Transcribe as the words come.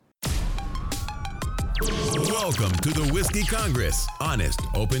Welcome to the Whiskey Congress. Honest,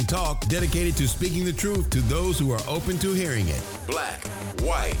 open talk dedicated to speaking the truth to those who are open to hearing it. Black,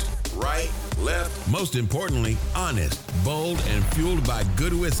 white, right, left. Most importantly, honest, bold, and fueled by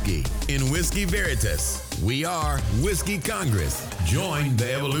good whiskey. In Whiskey Veritas, we are Whiskey Congress. Join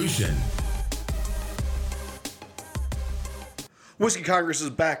the evolution. Whiskey Congress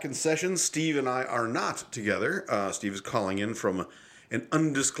is back in session. Steve and I are not together. Steve is calling in from an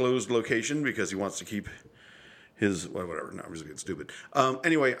undisclosed location because he wants to keep his, whatever. No, I'm just getting stupid.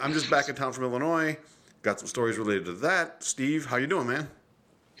 Anyway, I'm just back in town from Illinois. Got some stories related to that. Steve, how you doing, man?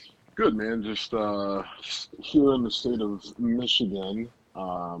 Good, man. Just here in the state of Michigan,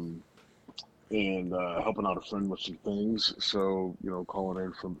 and helping out a friend with some things. So, calling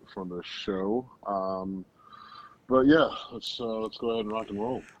in from the show. But yeah, let's go ahead and rock and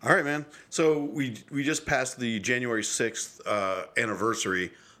roll. All right, man. So we just passed the January 6th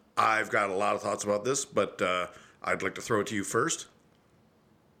anniversary. I've got a lot of thoughts about this, but I'd like to throw it to you first.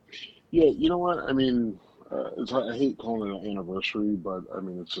 Yeah, you know what? I mean, I hate calling it an anniversary, but I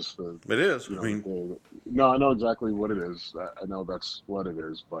mean, it's just the. It is. No, I know exactly what it is. I know that's what it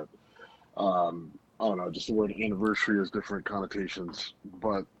is, but I don't know. Just the word anniversary has different connotations,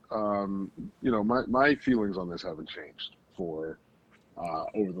 but. My feelings on this haven't changed for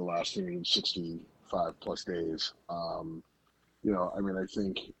over the last 365 plus days. I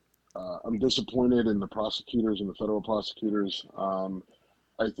think I'm disappointed in the prosecutors and the federal prosecutors.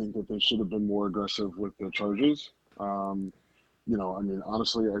 I think that they should have been more aggressive with the charges. Honestly,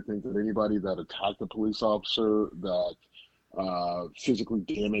 I think that anybody that attacked a police officer, that physically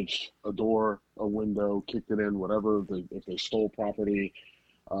damaged a door, a window, kicked it in, whatever, if they stole property,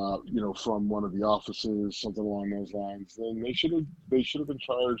 from one of the offices, something along those lines, then they should have been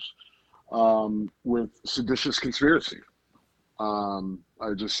charged with seditious conspiracy. I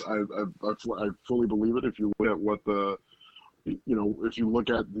fully believe it. If you look at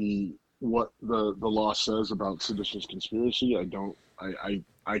what the law says about seditious conspiracy,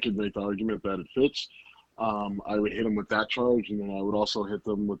 I could make the argument that it fits. I would hit them with that charge, and then I would also hit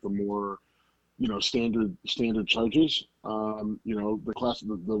them with the more standard charges. The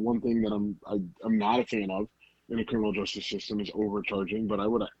one thing that I'm not a fan of in the criminal justice system is overcharging, but I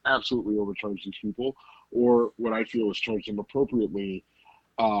would absolutely overcharge these people, or what I feel is charge them appropriately,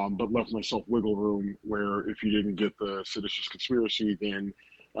 but left myself wiggle room where if you didn't get the seditious conspiracy, then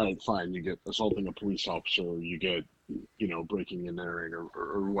fine, you get assaulting a police officer, you get, breaking and entering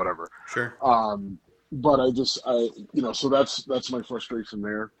or whatever. Sure. But so that's my frustration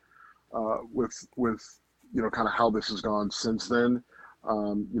there. With kind of how this has gone since then.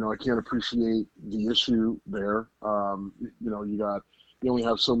 I can't appreciate the issue there. You only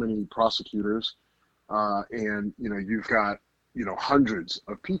have so many prosecutors, and you've got hundreds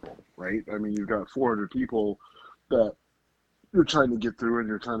of people, right? I mean, you've got 400 people that you're trying to get through, and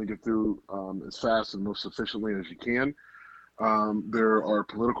you're trying to get through as fast and most efficiently as you can. There are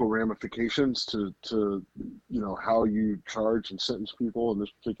political ramifications to how you charge and sentence people in this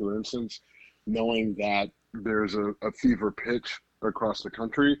particular instance, knowing that there's a fever pitch across the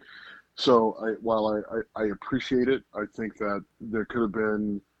country. So while I appreciate it, I think that there could have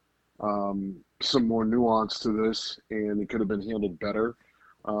been some more nuance to this, and it could have been handled better.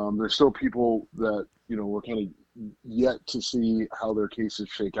 There's still people that, we're kind of yet to see how their cases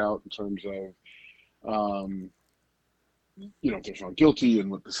shake out in terms of, if they're found guilty and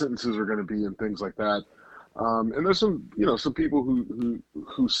what the sentences are going to be and things like that. And there's some people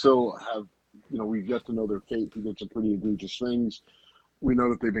who still have, we've yet to know their fate, who did some pretty egregious things. We know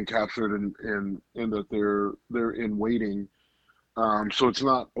that they've been captured and that they're in waiting. So it's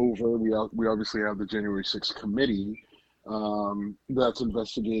not over. We obviously have the January 6th committee that's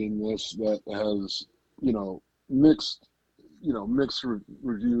investigating this, that has, mixed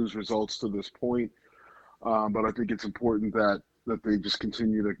reviews, results to this point. But I think it's important that they just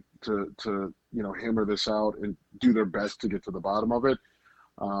continue to hammer this out and do their best to get to the bottom of it.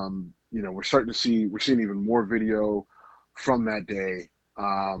 We're seeing even more video from that day.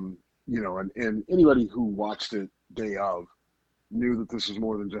 And anybody who watched it day of knew that this was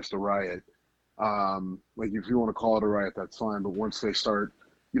more than just a riot. If you want to call it a riot, that's fine. But once they start,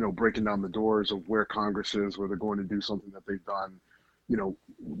 breaking down the doors of where Congress is, where they're going to do something that they've done,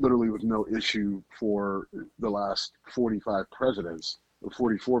 literally with no issue for the last 45 presidents or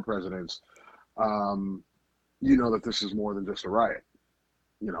 44 presidents, that this is more than just a riot,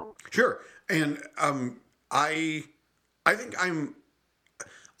 Sure. And I think I'm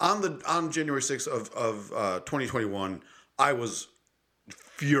on January 6th of 2021, I was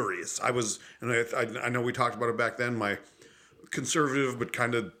furious. I know we talked about it back then. My conservative but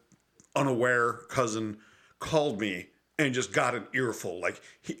kind of unaware cousin called me and just got an earful. Like,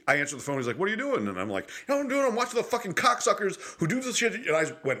 I answered the phone. He's like, "What are you doing?" And I'm like, "You know what I'm doing? I'm watching the fucking cocksuckers who do this shit." And I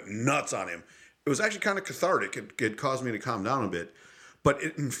went nuts on him. It was actually kind of cathartic. It caused me to calm down a bit, but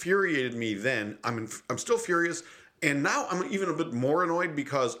it infuriated me then. I'm still furious, and now I'm even a bit more annoyed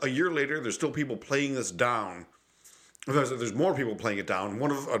because a year later, there's still people playing this down. There's more people playing it down.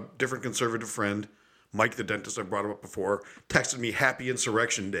 One of a different conservative friend, Mike the dentist, I brought him up before, texted me Happy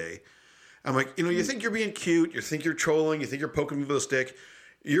Insurrection Day. I'm like, you think you're being cute, you think you're trolling, you think you're poking me with a stick,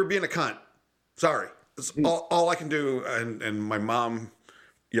 you're being a cunt. Sorry. That's all I can do, and my mom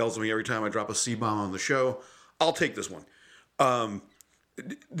yells at me every time I drop a C-bomb on the show. I'll take this one.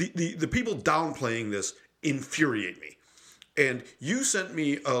 The people downplaying this infuriate me. And you sent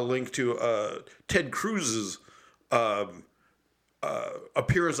me a link to Ted Cruz's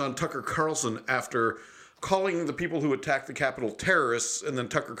appearance on Tucker Carlson after calling the people who attacked the Capitol terrorists, and then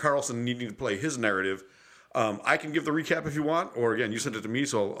Tucker Carlson needing to play his narrative. I can give the recap if you want, or again, you sent it to me,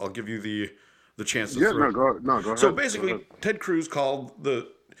 so I'll give you the chance to go ahead. So basically, Ted Cruz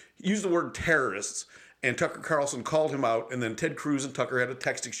used the word terrorists, and Tucker Carlson called him out, and then Ted Cruz and Tucker had a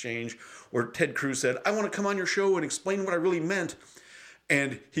text exchange where Ted Cruz said, "I want to come on your show and explain what I really meant."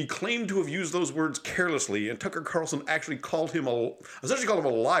 And he claimed to have used those words carelessly, and Tucker Carlson actually called him a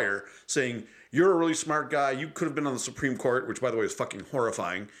liar, saying, "You're a really smart guy. You could have been on the Supreme Court," which, by the way, is fucking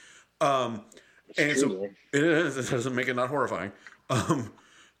horrifying. And so it doesn't make it not horrifying.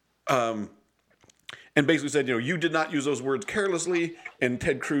 And basically said, you did not use those words carelessly, and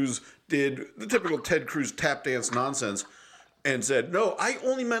Ted Cruz did the typical Ted Cruz tap dance nonsense and said, "No, I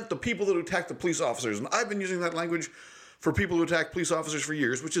only meant the people that attacked the police officers, and I've been using that language for people who attack police officers for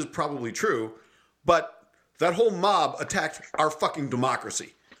years," which is probably true, but that whole mob attacked our fucking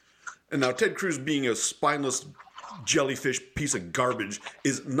democracy. And now Ted Cruz being a spineless jellyfish piece of garbage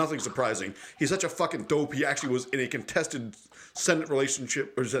is nothing surprising. He's such a fucking dope. He actually was in a contested Senate race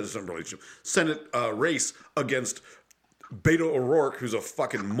against Beto O'Rourke, who's a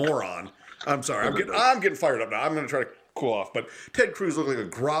fucking moron. I'm sorry. I'm getting fired up now. I'm going to try to cool off. But Ted Cruz looked like a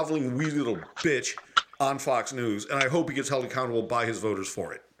groveling, wee little bitch on Fox News, and I hope he gets held accountable by his voters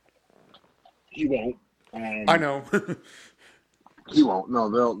for it. He won't. I know. He won't. No,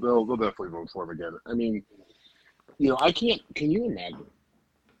 they'll definitely vote for him again. I mean, I can't. Can you imagine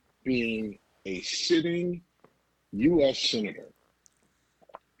being a sitting U.S. senator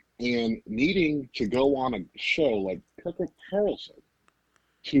and needing to go on a show like Tucker Carlson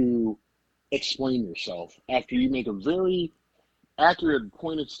to explain yourself after you make a very accurate,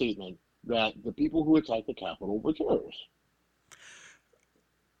 pointed statement that the people who attacked the Capitol were terrorists?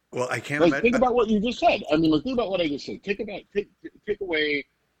 Well, I can't imagine. Think about what you just said. I mean, think about what I just said. Take away,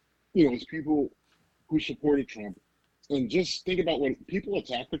 those people who supported Trump, and just think about when people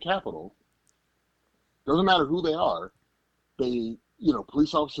attack the Capitol. Doesn't matter who they are. They,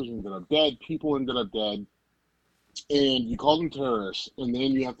 police officers ended up dead. People ended up dead. And you call them terrorists, and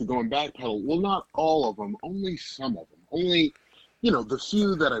then you have to go and backpedal. Well, not all of them. Only some of them. Only, the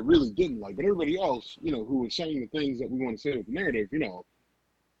few that I really didn't like. But everybody else, who was saying the things that we want to say with the narrative,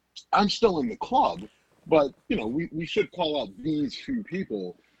 I'm still in the club, but we should call out these few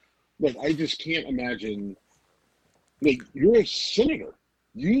people. Like, I just can't imagine. Like, you're a senator.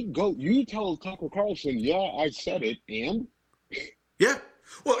 You tell Tucker Carlson, "Yeah, I said it," and yeah.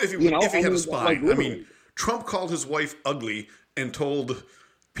 Well, if he had a spine, like, Trump called his wife ugly and told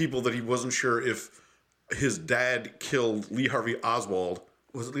people that he wasn't sure if his dad killed Lee Harvey Oswald.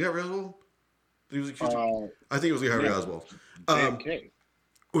 Was it Lee Harvey Oswald? He was accused of? I think it was Lee Harvey Oswald. JFK.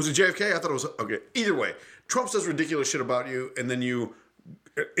 Was it JFK? I thought it was. Okay. Either way, Trump says ridiculous shit about you, and then you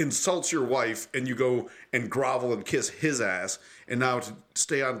insults your wife, and you go and grovel and kiss his ass, and now to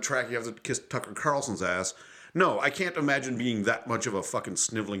stay on track, you have to kiss Tucker Carlson's ass. No, I can't imagine being that much of a fucking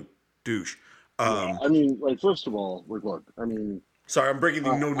sniveling douche. I mean, first of all, look, I mean... Sorry, I'm breaking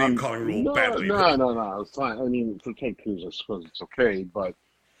the no-name calling rule badly. No, it's fine. I mean, for Ted Cruz, I suppose it's okay, but,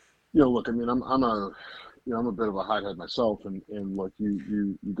 look, I mean, I'm a bit of a hothead myself, and look,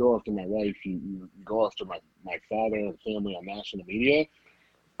 you go after my wife, you go after my father and family on national media.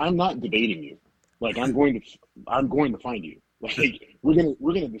 I'm not debating you. Like, I'm going to find you. Like, we're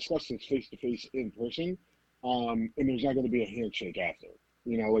gonna discuss this face to face in person, and there's not going to be a handshake after.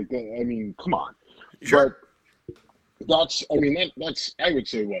 Come on. Sure. But that's I would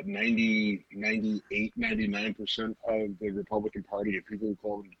say what 90, 98, 99% of the Republican Party of people who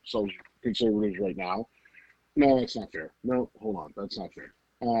call themselves conservatives right now. No, that's not fair. No, hold on, that's not fair.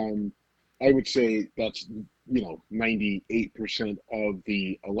 I would say that's 98% of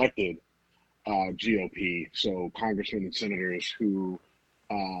the elected GOP, so congressmen and senators who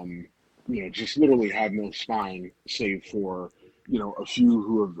just literally have no spine, save for a few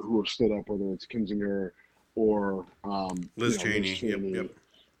who have stood up, whether it's Kinzinger or Liz Cheney. Liz Cheney. Yep.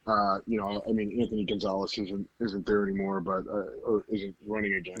 Anthony Gonzalez isn't there anymore, but or isn't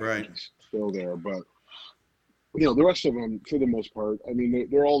running again. Right. He's still there, but the rest of them, for the most part, I mean,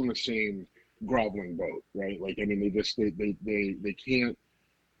 they're all in the same groveling boat, right? Like, I mean, they can't.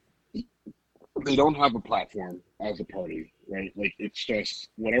 They don't have a platform as a party, right? Like, it's just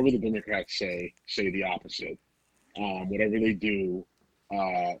whatever the Democrats say the opposite. Whatever they do,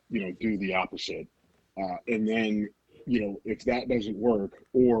 do the opposite. And then, if that doesn't work,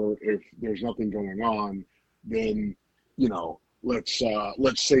 or if there's nothing going on, then, let's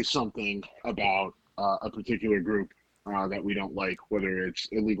say something about a particular group that we don't like, whether it's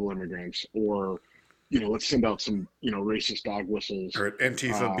illegal immigrants or, let's send out some, racist dog whistles. Or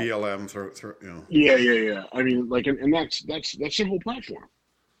Antifa, BLM, Yeah. I mean, like, and that's their whole platform.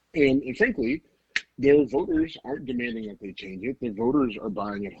 And frankly, their voters aren't demanding that they change it. Their voters are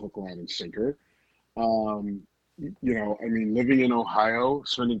buying it hook, line, and sinker. Living in Ohio,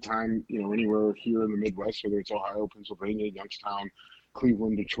 spending time, anywhere here in the Midwest, whether it's Ohio, Pennsylvania, Youngstown,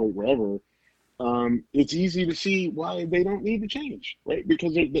 Cleveland, Detroit, wherever, it's easy to see why they don't need to change, right?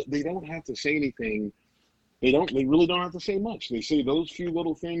 Because they don't have to say anything. They really don't have to say much. They say those few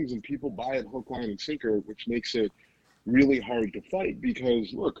little things and people buy it hook, line, and sinker, which makes it really hard to fight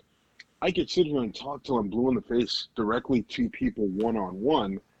because, look, I could sit here and talk till I'm blue in the face directly to people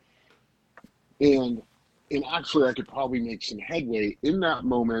one-on-one, and actually I could probably make some headway in that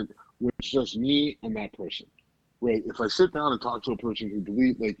moment with just me and that person, right? If I sit down and talk to a person who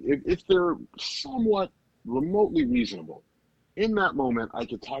believes, like, if they're somewhat remotely reasonable, in that moment, I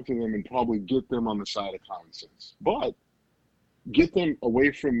could talk to them and probably get them on the side of common sense. But get them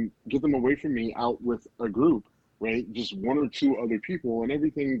away from me out with a group, right? Just one or two other people, and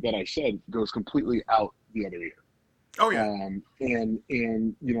everything that I said goes completely out the other ear. Oh yeah. And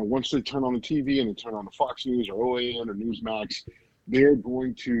once they turn on the TV and they turn on the Fox News or OAN or Newsmax, they're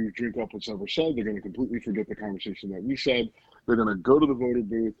going to drink up what's ever said. They're going to completely forget the conversation that we said. They're going to go to the voter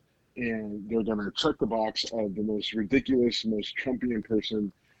booth and they're going to check the box of the most ridiculous, most Trumpian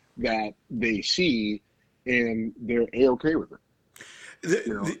person that they see, and they're A-okay with it.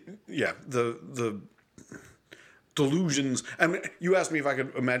 The delusions. I mean, you asked me if I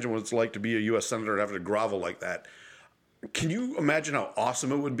could imagine what it's like to be a U.S. senator and having to grovel like that. Can you imagine how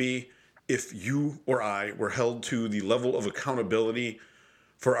awesome it would be if you or I were held to the level of accountability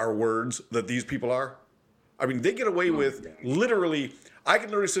for our words that these people are? I mean, they get away with literally, I can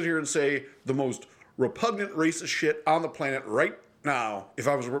literally sit here and say the most repugnant racist shit on the planet right now if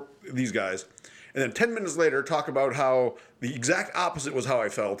I was these guys, and then 10 minutes later talk about how the exact opposite was how I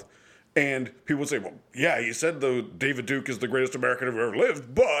felt, and people would say, well, yeah, he said though David Duke is the greatest American who ever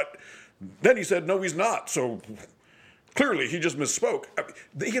lived, but then he said no, he's not, so clearly he just misspoke. I mean,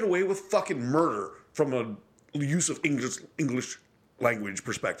 they get away with fucking murder from a use of English language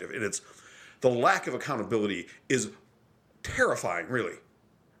perspective, and it's the lack of accountability is terrifying, really.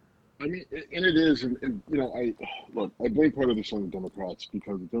 I mean, and it is, and I blame part of this on the Democrats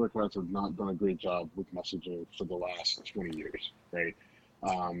because the Democrats have not done a great job with messaging for the last 20 years, right?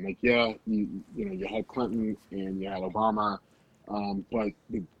 You had Clinton and you had Obama, but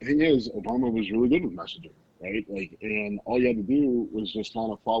the thing is, Obama was really good with messaging, right? Like, and all you had to do was just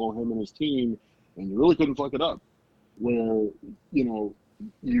kind of follow him and his team, and you really couldn't fuck it up. Where,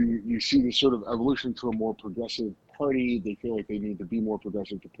 you see this sort of evolution to a more progressive party. They feel like they need to be more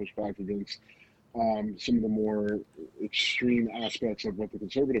progressive to push back against some of the more extreme aspects of what the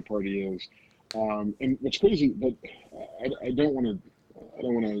conservative party is. And what's crazy, but I don't want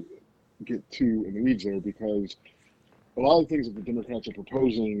to get too in the weeds there because a lot of the things that the Democrats are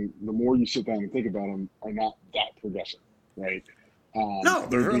proposing, the more you sit down and think about them, are not that progressive, right? No,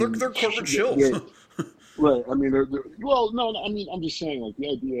 they're corporate shills. Right. I mean, I mean, I'm just saying, like, the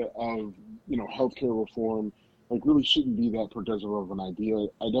idea of, healthcare reform, like, really shouldn't be that progressive of an idea.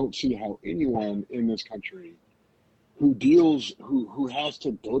 I don't see how anyone in this country who has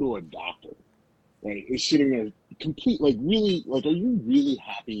to go to a doctor, right, is sitting there really, like, are you really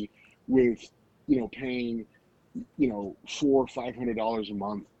happy with, paying, $400-500 a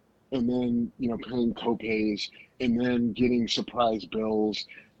month, and then, paying copays, and then getting surprise bills,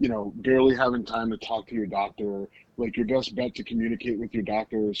 barely having time to talk to your doctor. Like, your best bet to communicate with your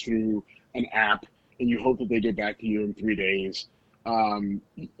doctor is through an app, and you hope that they get back to you in 3 days.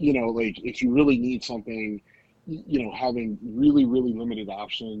 Like, if you really need something, having really, really limited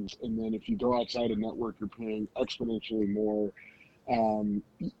options. And then if you go outside a network, you're paying exponentially more. I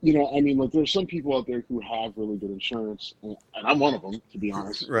mean, like, there's some people out there who have really good insurance, and I'm one of them, to be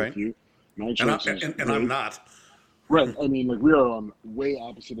honest right. with you. My And, insurance is and I'm not. right. I mean, like we are on way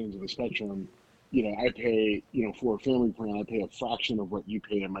opposite ends of the spectrum. I pay, for a family plan, I pay a fraction of what you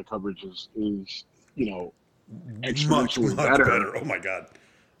pay, and my coverage is, Much, exponentially much better. better. Oh my God.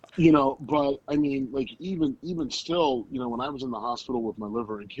 But I mean, like even still, when I was in the hospital with my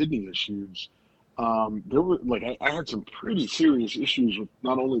liver and kidney issues, there were like I had some pretty serious issues with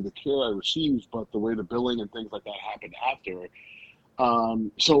not only the care I received, but the way the billing and things like that happened after.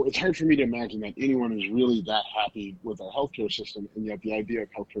 So it's hard for me to imagine that anyone is really that happy with our healthcare system, and yet the idea of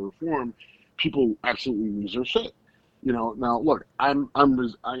healthcare reform, people absolutely lose their shit. Now look, I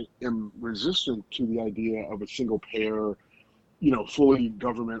am resistant to the idea of a single payer, fully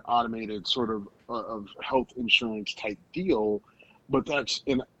government automated sort of health insurance type deal. But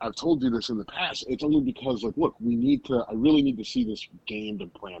and I've told you this in the past, it's only because like, look, I really need to see this gamed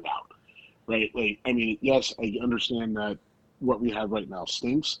and planned out, right? Like, I mean, yes, I understand that what we have right now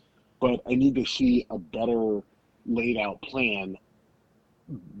stinks, but I need to see a better laid out plan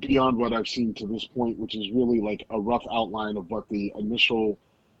beyond what I've seen to this point, which is really like a rough outline of what the initial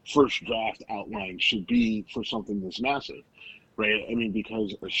first draft outline should be for something this massive. Right. I mean,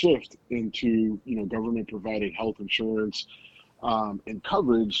 because a shift into, government provided health insurance and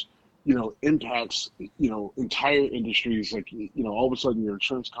coverage, impacts, entire industries. Like, all of a sudden your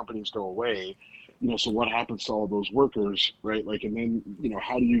insurance companies go away. So what happens to all those workers, right? Like, and then,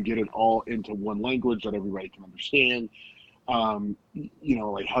 how do you get it all into one language that everybody can understand?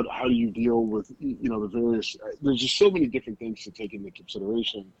 Like how do you deal with, the various, there's just so many different things to take into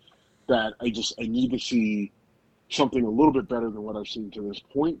consideration that I need to see something a little bit better than what I've seen to this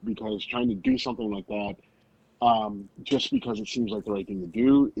point, because trying to do something like that, just because it seems like the right thing to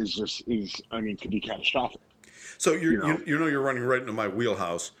do could be catastrophic. So you're running right into my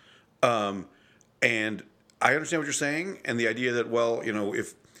wheelhouse. And I understand what you're saying, and the idea that, well,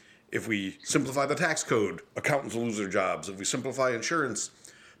 if we simplify the tax code, accountants will lose their jobs. If we simplify insurance,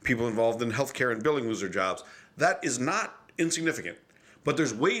 people involved in healthcare and billing lose their jobs. That is not insignificant. But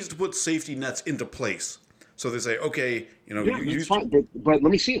there's ways to put safety nets into place. So they say, okay, it's fine, but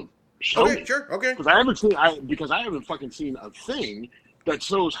let me see them. Show me. Sure, okay. Because I haven't fucking seen a thing that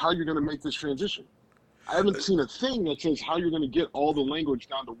shows how you're going to make this transition. I haven't seen a thing that says how you're going to get all the language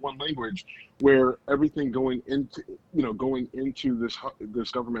down to one language, where everything going into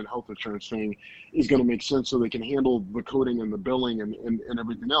this government health insurance thing is going to make sense, so they can handle the coding and the billing and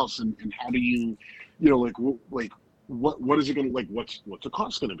everything else. And how do you, what is it going to, like, what's the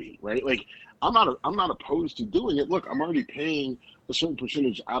cost going to be, right? Like, I'm not opposed to doing it. Look, I'm already paying a certain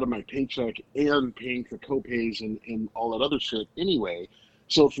percentage out of my paycheck and paying for copays and all that other shit anyway.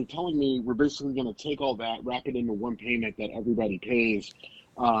 So if you're telling me we're basically going to take all that, wrap it into one payment that everybody pays,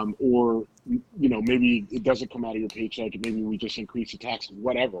 or maybe it doesn't come out of your paycheck, and maybe we just increase the tax,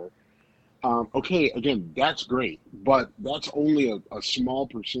 whatever. Okay, again, that's great, but that's only a small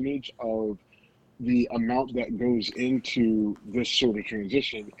percentage of the amount that goes into this sort of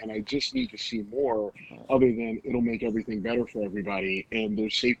transition, and I just need to see more, other than it'll make everything better for everybody, and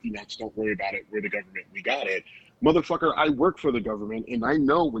there's safety nets, don't worry about it, we're the government, we got it. Motherfucker, I work for the government, and I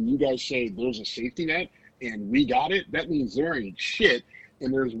know when you guys say there's a safety net and we got it, that means there ain't shit,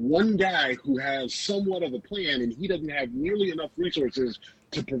 and there's one guy who has somewhat of a plan, and he doesn't have nearly enough resources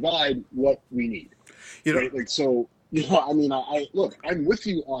to provide what we need. Right? Like, so, I mean, I look, I'm with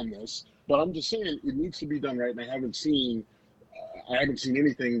you on this, but I'm just saying it needs to be done right, and I haven't seen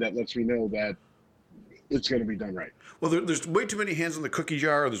anything that lets me know that it's going to be done right. Well, there's way too many hands in the cookie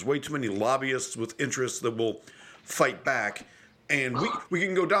jar. There's way too many lobbyists with interests that will fight back, and we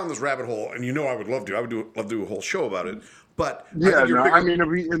can go down this rabbit hole. And I would love to. I would love to do a whole show about it. But we've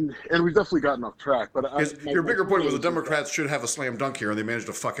definitely gotten off track. But your bigger point was the Democrats should have a slam dunk here, and they managed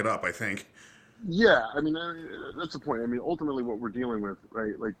to fuck it up, I think. Yeah, I mean, that's the point. I mean, ultimately, what we're dealing with,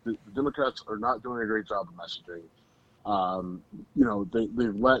 right? Like the Democrats are not doing a great job of messaging.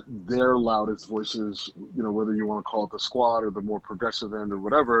 They've let their loudest voices, whether you want to call it the squad or the more progressive end or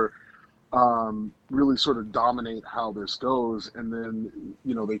whatever, really sort of dominate how this goes. And then,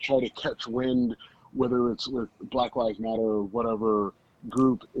 they try to catch wind, whether it's with Black Lives Matter or whatever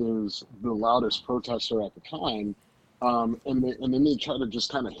group is the loudest protester at the time. And then they try to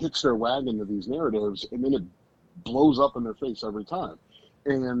just kind of hitch their wagon to these narratives, and then it blows up in their face every time.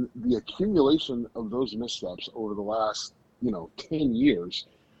 And the accumulation of those missteps over the last, 10 years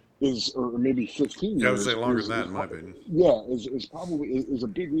or maybe 15 years. I would say longer than that, in my opinion. Yeah, is probably a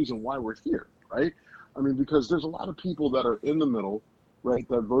big reason why we're here, right? I mean, because there's a lot of people that are in the middle, right,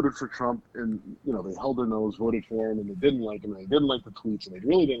 that voted for Trump, and, they held their nose, voted for him, and they didn't like him, and they didn't like the tweets, and they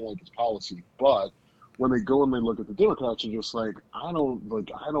really didn't like his policy. But when they go and they look at the Democrats, are just like, I don't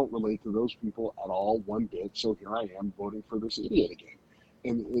relate to those people at all one bit. So here I am voting for this idiot again,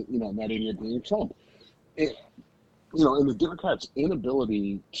 and that idiot being Trump. And, and the Democrats'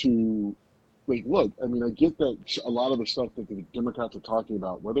 inability to, like, look, I mean, I get that a lot of the stuff that the Democrats are talking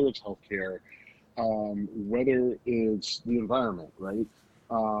about, whether it's healthcare, whether it's the environment, right?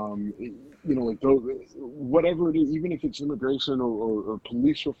 Like those, whatever it is, even if it's immigration or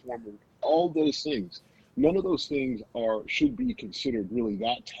police reform, or all those things, none of those things should be considered really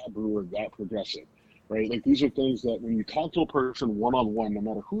that taboo or that progressive, right? Like, these are things that when you talk to a person one-on-one, no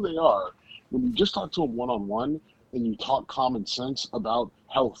matter who they are, when you just talk to them one-on-one and you talk common sense about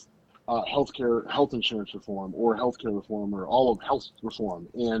healthcare, health insurance reform, or healthcare reform, or all of health reform,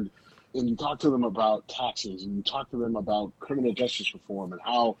 and you talk to them about taxes, and you talk to them about criminal justice reform, and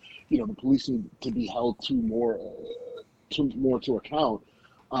how the police need to be held to more to account.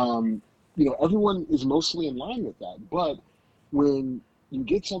 Everyone is mostly in line with that. But when you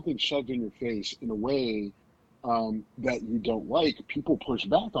get something shoved in your face in a way that you don't like, people push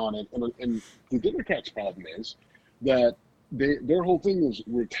back on it. And the Democrats' problem is that their whole thing is,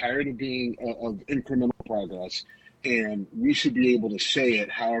 we're tired of being of incremental progress, and we should be able to say it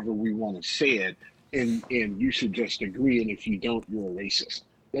however we want to say it, and you should just agree, and if you don't, you're a racist.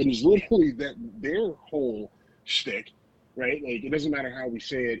 That is literally their whole shtick, right? Like, it doesn't matter how we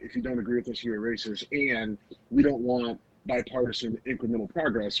say it, if you don't agree with us, you're a racist, and we don't want bipartisan incremental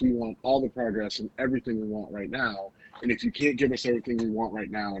progress. We want all the progress and everything we want right now, and if you can't give us everything we want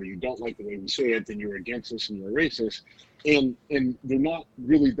right now, and you don't like the way we say it, then you're against us and you're a racist. And they're not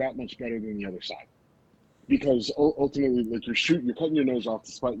really that much better than the other side, because ultimately, like, you're cutting your nose off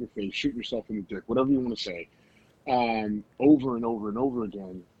to spite your face, shoot yourself in the dick, whatever you want to say, over and over and over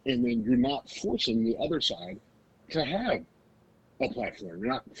again, and then you're not forcing the other side to have a platform.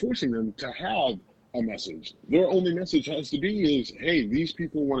 You're not forcing them to have a message. Their only message has to be is, hey, these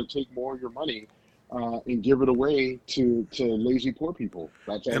people want to take more of your money and give it away to lazy poor people.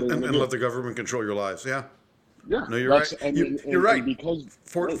 That's all. And let the government control your lives. Yeah. Yeah, no, you're right. You're right. Because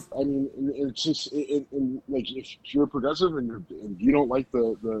it's just like, if you're a progressive and you don't like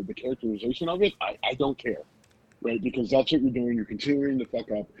the characterization of it, I don't care, right? Because that's what you're doing. You're continuing to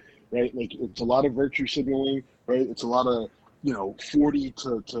fuck up, right? Like, it's a lot of virtue signaling, right? It's a lot of 40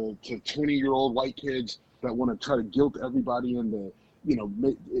 to 20-year-old white kids that want to try to guilt everybody into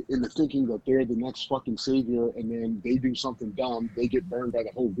thinking that they're the next fucking savior, and then they do something dumb, they get burned by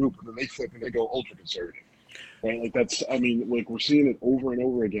the whole group, and then they flip and they go ultra conservative. Right, like, we're seeing it over and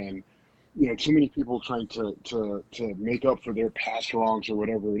over again. Too many people trying to make up for their past wrongs or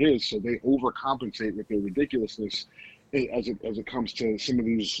whatever it is, so they overcompensate with their ridiculousness as it comes to some of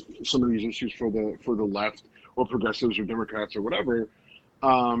these issues for the left, or progressives, or Democrats, or whatever.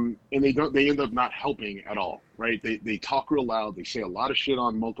 And they end up not helping at all, right? They talk real loud. They say a lot of shit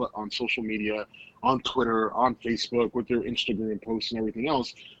on social media, on Twitter, on Facebook, with their Instagram posts and everything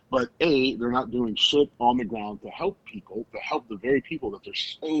else. But they're not doing shit on the ground to help people, to help the very people that they're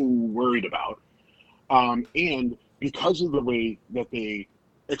so worried about. And because of the way that they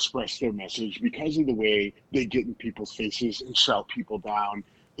express their message, because of the way they get in people's faces and shout people down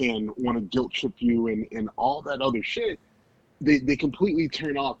and want to guilt trip you and all that other shit, they completely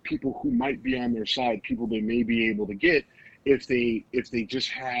turn off people who might be on their side, people they may be able to get if they just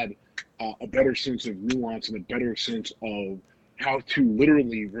had a better sense of nuance and a better sense of how to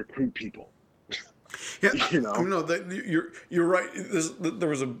literally recruit people. Yeah, you're right. There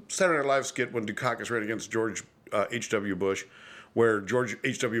was a Saturday Night Live skit when Dukakis ran against George H.W. Bush, where George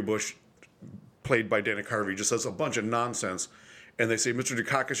H.W. Bush, played by Dana Carvey, just says a bunch of nonsense, and they say, "Mr.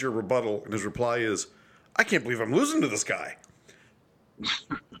 Dukakis, your rebuttal," and his reply is, "I can't believe I'm losing to this guy."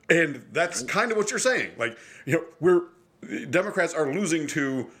 And that's kind of what you're saying. Like, Democrats are losing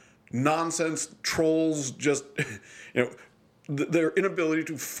to nonsense trolls, just, their inability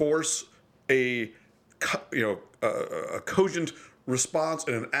to force a cogent response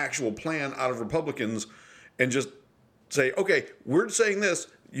and an actual plan out of Republicans, and just say, okay, we're saying this,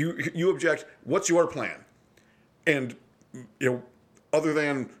 you object, what's your plan? And, other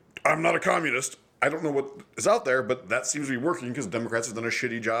than, I'm not a communist, I don't know what is out there, but that seems to be working because Democrats have done a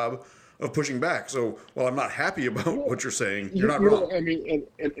shitty job of pushing back. So, while I'm not happy about what you're saying, you're not wrong. I mean,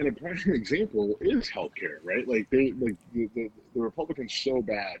 and a prime example is healthcare, right? Like, the Republicans so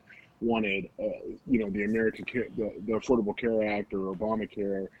bad wanted, the the Affordable Care Act, or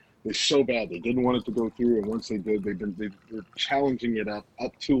Obamacare. They're so bad they didn't want it to go through, and once they did, they're challenging it up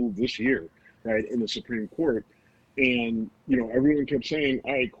till this year, right, in the Supreme Court. And everyone kept saying,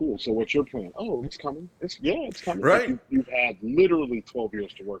 "All right, cool. So what's your plan?" "Oh, it's coming. It's coming." Like Right. you've had literally 12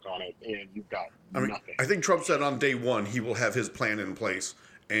 years to work on it, and you've got I mean, nothing I think Trump said on day one he will have his plan in place,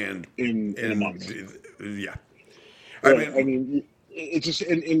 and in a month. yeah, I Right. I mean, mean, it's just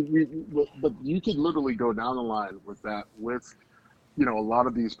but you could literally go down the line with that, with a lot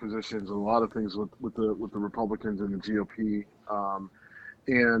of these positions, a lot of things with the Republicans and the GOP.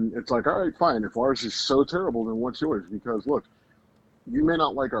 And it's like, all right, fine. If ours is so terrible, then what's yours? Because look, you may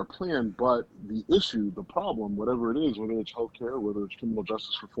not like our plan, but the issue, the problem, whatever it is, whether it's healthcare, whether it's criminal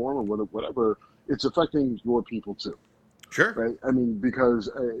justice reform, or whatever, it's affecting your people too, sure. right? I mean, because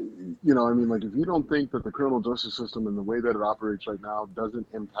like if you don't think that the criminal justice system and the way that it operates right now doesn't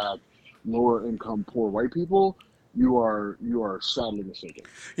impact lower income, poor white people, you are sadly mistaken.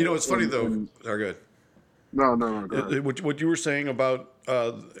 It's funny though. Sorry, good. No, go ahead. What you were saying about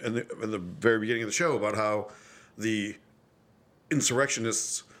in the very beginning of the show about how the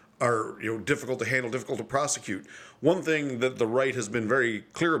insurrectionists are difficult to handle, difficult to prosecute. One thing that the right has been very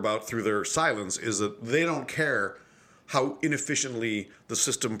clear about through their silence is that they don't care how inefficiently the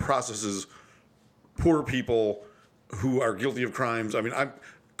system processes poor people who are guilty of crimes. I mean,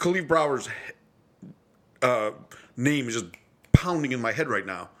 Khalif Brower's name is just pounding in my head right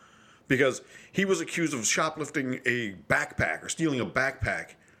now because he was accused of shoplifting a backpack or stealing a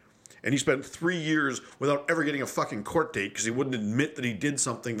backpack. And he spent 3 years without ever getting a fucking court date because he wouldn't admit that he did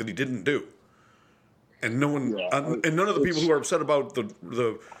something that he didn't do. And no one, and none of the people who are upset about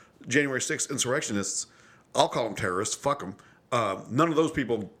the January 6th insurrectionists, I'll call them terrorists. Fuck them. None of those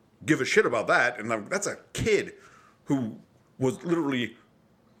people give a shit about that. And that's a kid who was literally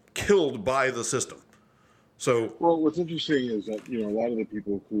killed by the system. So, well, what's interesting is that a lot of the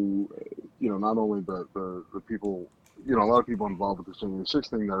people who, not only the people. A lot of people involved with the January 6th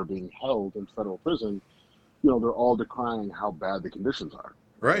thing that are being held in federal prison, they're all decrying how bad the conditions are.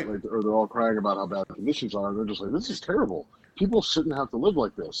 right. Like, or they're all crying about how bad the conditions are. And they're just like, this is terrible. People shouldn't have to live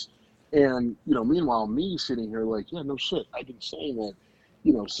like this. And, meanwhile, me sitting here like, yeah, no shit. I've been saying that,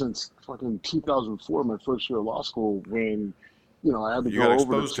 since fucking 2004, my first year of law school, when, I had to go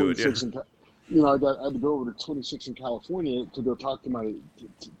over to 26 I had to go over to 26 in California to go talk to my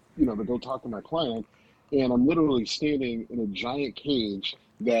client. And I'm literally standing in a giant cage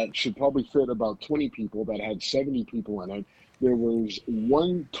that should probably fit about 20 people that had 70 people in it. There was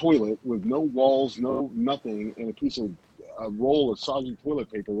one toilet with no walls, no nothing, and a roll of soggy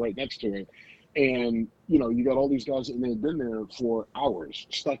toilet paper right next to it. And, you got all these guys, and they've been there for hours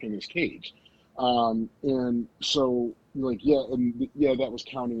stuck in this cage. And so, that was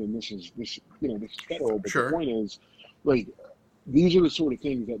county, and this is federal. But Sure. The point is, these are the sort of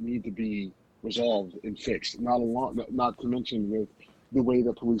things that need to be resolved and fixed. Not to mention with the way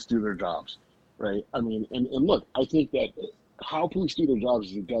that police do their jobs, right? I mean, and look, I think that how police do their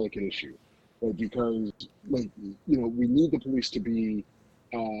jobs is a delicate issue, right? Because we need the police to be,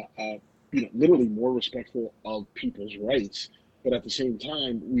 literally more respectful of people's rights. But at the same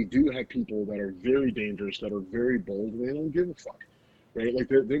time, we do have people that are very dangerous, that are very bold, and they don't give a fuck, right? Like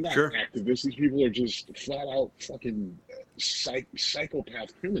they're not Sure. activists. These people are just flat out fucking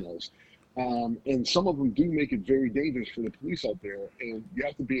psychopath criminals. And some of them do make it very dangerous for the police out there. And you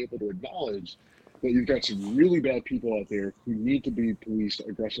have to be able to acknowledge that you've got some really bad people out there who need to be policed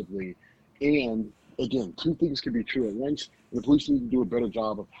aggressively. And again, two things can be true at once. The police need to do a better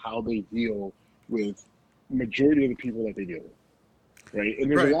job of how they deal with majority of the people that they deal with. Right. And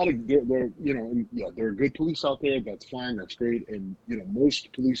there's Right. a lot of, there are good police out there. That's fine. That's great. And,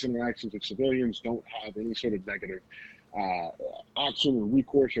 most police interactions with civilians don't have any sort of negative action or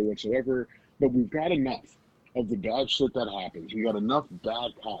recourse or whatsoever, but we've got enough of the bad shit that happens. We've got enough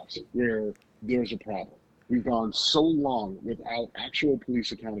bad cops where there's a problem. We've gone so long without actual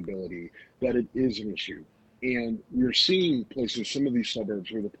police accountability that it is an issue. And we're seeing places, some of these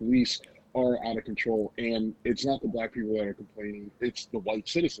suburbs, where the police are out of control, and it's not the black people that are complaining, it's the white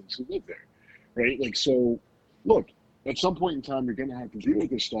citizens who live there, right? Like, so, look, at some point in time, you're going to have to deal with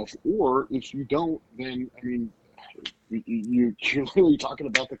this stuff, or if you don't, then, I mean, you're really talking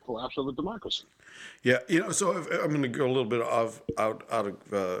about the collapse of the democracy. Yeah, so I'm going to go a little bit out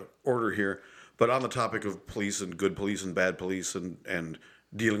of order here, but on the topic of police and good police and bad police and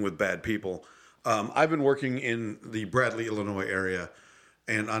dealing with bad people, I've been working in the Bradley, Illinois area,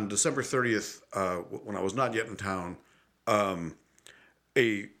 and on December 30th, when I was not yet in town,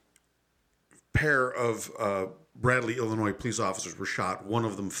 a pair of Bradley, Illinois police officers were shot. One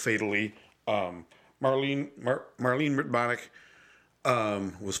of them fatally. Marlene Ritmanek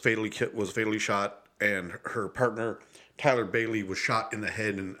was fatally shot, and her partner, Tyler Bailey, was shot in the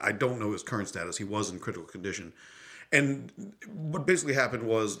head, and I don't know his current status. He was in critical condition. And what basically happened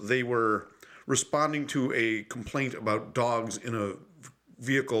was they were responding to a complaint about dogs in a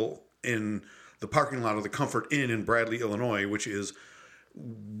vehicle in the parking lot of the Comfort Inn in Bradley, Illinois, which is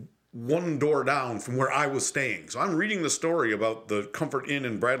one door down from where I was staying. So I'm reading the story about the Comfort Inn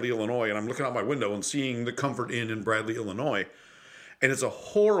in Bradley, Illinois, and I'm looking out my window and seeing the Comfort Inn in Bradley, Illinois. And it's a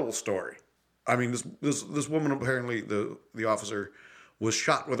horrible story. I mean, this woman, apparently, the officer, was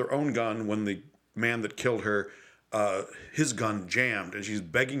shot with her own gun when the man that killed her, his gun jammed, and she's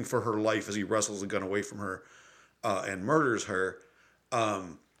begging for her life as he wrestles the gun away from her and murders her.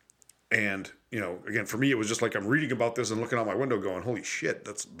 And, again, for me, it was just like I'm reading about this and looking out my window going, holy shit,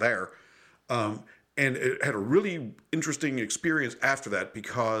 that's there. And it had a really interesting experience after that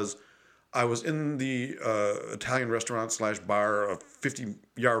because I was in the Italian restaurant / bar, a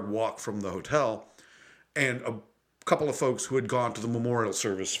 50-yard walk from the hotel, and a couple of folks who had gone to the memorial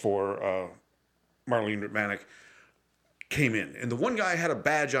service for Marlene McManus came in. And the one guy had a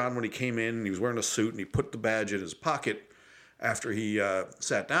badge on when he came in, and he was wearing a suit, and he put the badge in his pocket after he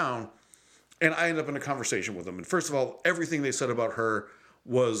sat down. And I ended up in a conversation with him. And first of all, everything they said about her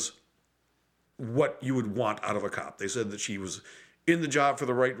was what you would want out of a cop. They said that she was in the job for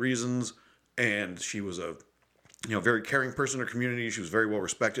the right reasons, and she was a very caring person in her community. She was very well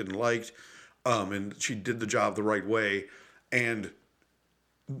respected and liked, and she did the job the right way. And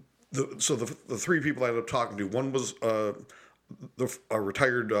the three people I ended up talking to, one was a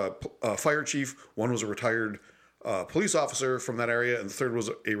retired fire chief, one was a retired police officer from that area, and the third was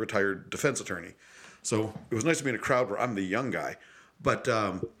a retired defense attorney. So it was nice to be in a crowd where I'm the young guy. But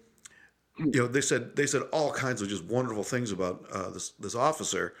they said all kinds of just wonderful things about this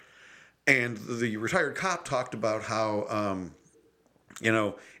officer. And the retired cop talked about how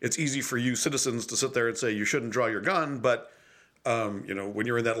it's easy for you citizens to sit there and say you shouldn't draw your gun, but when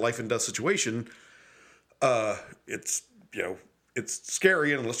you're in that life and death situation, it's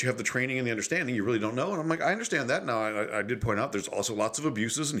scary, and unless you have the training and the understanding, you really don't know. And I'm like, I understand that. Now, I did point out there's also lots of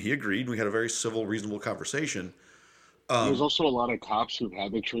abuses, and he agreed. We had a very civil, reasonable conversation. There's also a lot of cops who've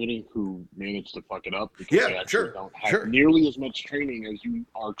had the training who manage to fuck it up because they actually don't have nearly as much training as you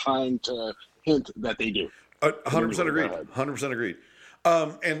are trying to hint that they do. 100% agreed. 100% agreed.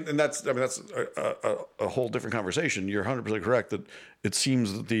 And that's a whole different conversation. You're 100% correct that it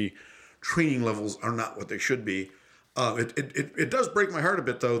seems that the training levels are not what they should be. It does break my heart a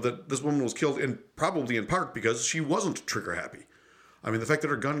bit, though, that this woman was killed probably in part because she wasn't trigger happy. I mean, the fact that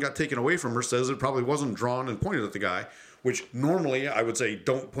her gun got taken away from her says it probably wasn't drawn and pointed at the guy, which normally I would say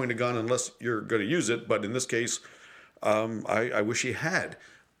don't point a gun unless you're going to use it. But in this case, I wish he had.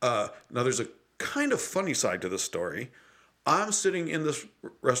 Now, there's a kind of funny side to this story. I'm sitting in this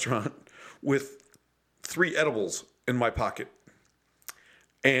restaurant with 3 edibles in my pocket.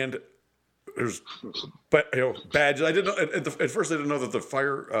 And there's badges. I didn't know at first. I didn't know that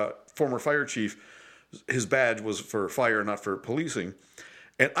the former fire chief, his badge was for fire, not for policing.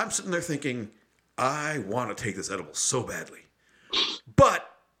 And I'm sitting there thinking, I want to take this edible so badly, but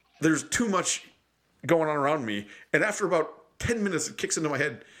there's too much going on around me. And after about 10 minutes, it kicks into my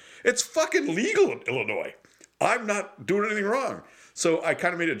head. It's fucking legal in Illinois. I'm not doing anything wrong. So I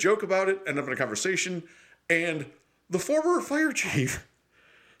kind of made a joke about it, ended up in a conversation, and the former fire chief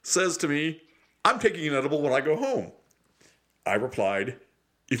says to me, I'm taking an edible when I go home. I replied,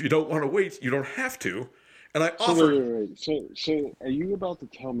 if you don't want to wait, you don't have to. And I offered... So are you about to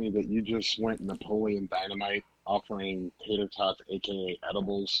tell me that you just went Napoleon Dynamite offering tater tots, a.k.a.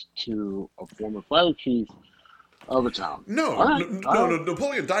 edibles, to a former fire chief of a town? No,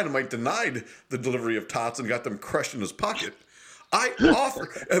 Napoleon Dynamite denied the delivery of tots and got them crushed in his pocket. I offered...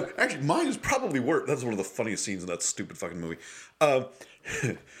 actually, mine is probably worse. That's one of the funniest scenes in that stupid fucking movie.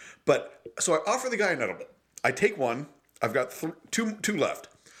 But so I offer the guy an edible. I take one. I've got two left.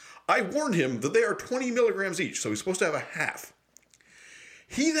 I warned him that they are 20 milligrams each, so he's supposed to have a half.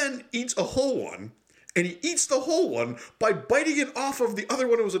 He then eats a whole one, and he eats the whole one by biting it off of the other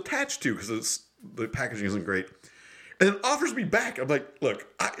one it was attached to because the packaging isn't great. And then offers me back. I'm like, look,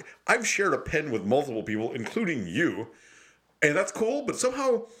 I've shared a pen with multiple people, including you, and that's cool, but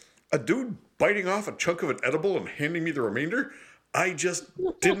somehow a dude biting off a chunk of an edible and handing me the remainder, I just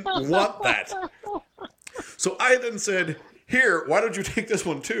didn't want that. So I then said, here, why don't you take this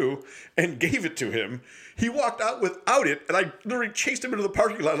one too? And gave it to him. He walked out without it, and I literally chased him into the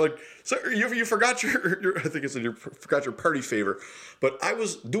parking lot. Like, sir, you forgot your I think it said you forgot your party favor. But I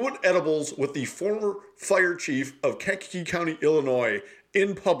was doing edibles with the former fire chief of Kankakee County, Illinois,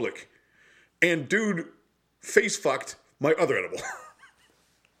 in public. And dude face fucked my other edible.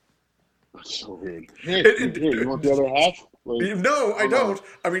 That's so weird. Hey, here, you want the other half? Like, No, I oh, no. don't.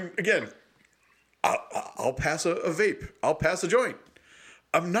 I mean, again, I'll pass a vape. I'll pass a joint.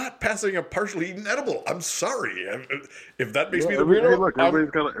 I'm not passing a partially eaten edible. I'm sorry. If that makes me the weirdo. Hey, look,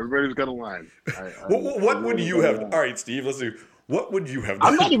 everybody's got a line. What would you have? All right, Steve. Let's do. What would you have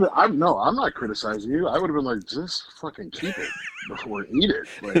done? I'm not criticizing you. I would have been like, just fucking keep it before eat it.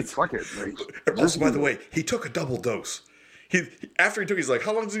 Like, fuck it. Like, also, by the way, he took a double dose. After he took, he's like,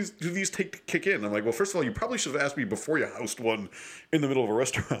 how long do these take to kick in? I'm like, well, first of all, you probably should have asked me before you housed one in the middle of a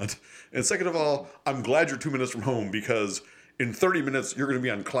restaurant. And second of all, I'm glad you're 2 minutes from home because in 30 minutes, you're going to be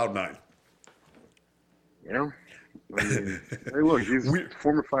on cloud 9. Yeah. I mean, hey, look, he's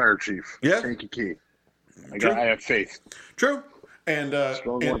former fire chief. Yeah. Kankakee. I have faith. True. And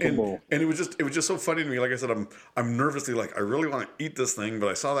it was just so funny to me. Like I said, I'm nervously like, I really want to eat this thing, but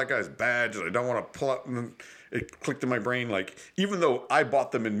I saw that guy's badge and I don't want to pull out. And then it clicked in my brain, like, even though I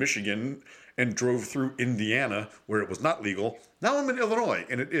bought them in Michigan and drove through Indiana where it was not legal, now I'm in Illinois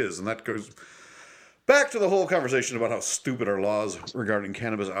and it is. And that goes back to the whole conversation about how stupid our laws regarding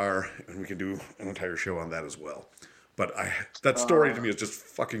cannabis are. And we can do an entire show on that as well. But that story to me is just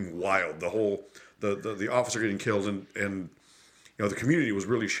fucking wild. The whole, the officer getting killed and you know, the community was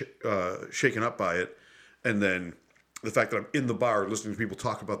really shaken up by it. And then the fact that I'm in the bar listening to people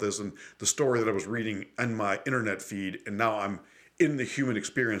talk about this and the story that I was reading on my internet feed. And now I'm in the human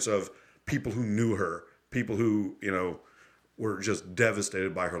experience of people who knew her, people who, you know, were just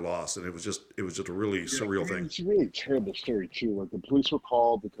devastated by her loss. And it was just a really surreal thing. It's a really terrible story, too. Like, the police were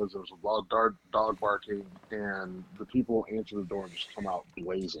called because there was a lot of dog barking, and the people answered the door and just come out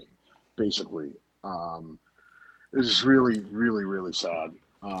blazing, basically. It was really, really, really sad.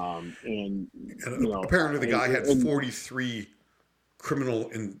 And you know, apparently the guy had 43 criminal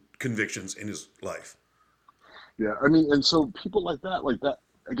convictions in his life. Yeah, I mean, and so people like that,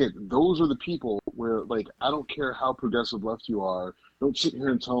 again, those are the people where, like, I don't care how progressive left you are, don't sit here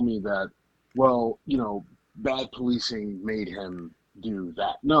and tell me that, well, you know, bad policing made him do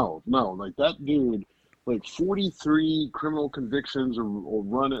that. No, like, that dude, like, 43 criminal convictions or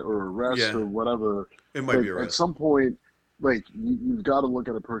run it or arrest or whatever. It might be arrest. At some point, like, you've got to look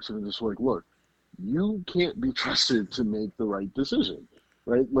at a person and just like, look, you can't be trusted to make the right decision,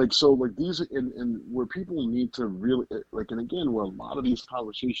 right? Like, so, like, these, and where people need to really, like, and again, where a lot of these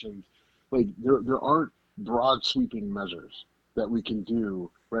conversations, like, there aren't broad sweeping measures that we can do,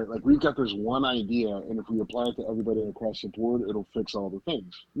 right? Like, we've got this one idea, and if we apply it to everybody across the board, it'll fix all the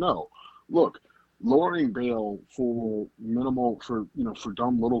things. No, look, lowering bail for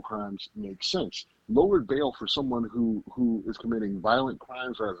dumb little crimes makes sense. Lowered bail for someone who is committing violent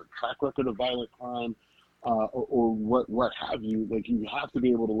crimes or has a track record of violent crime, or what have you. Like, you have to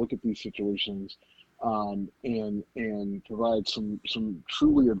be able to look at these situations and provide some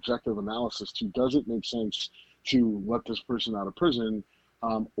truly objective analysis to, does it make sense to let this person out of prison,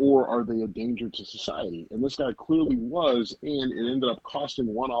 or are they a danger to society? And this guy clearly was, and it ended up costing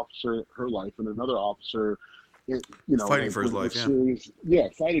one officer her life and another officer, fighting for his life,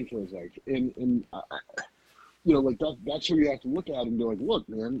 fighting for his life. And you know, like, that's where you have to look at and be like, look,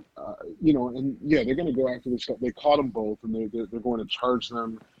 man, you know, and yeah, they're going to go after this guy. They caught them both, and they're going to charge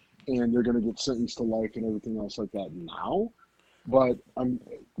them, and they're going to get sentenced to life and everything else like that now. But I'm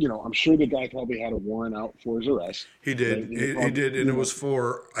sure the guy probably had a warrant out for his arrest. He did. Right? He did, and it was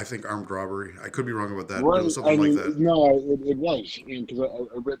for, I think, armed robbery. I could be wrong about that. Right. But it was something like that. No, it was, and because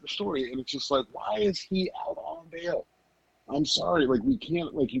I read the story, and it's just like, why is he out on bail? I'm sorry, like, we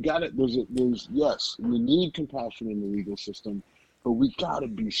can't, like, you got it. Yes, we need compassion in the legal system, but we got to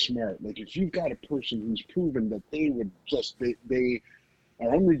be smart. Like, if you've got a person who's proven that they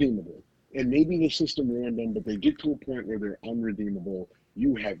are unredeemable, and maybe the system ran them, but they get to a point where they're unredeemable,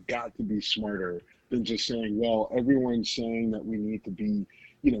 you have got to be smarter than just saying, well, everyone's saying that we need to be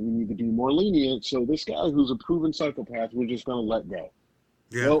more lenient, so this guy who's a proven psychopath, we're just going to let go.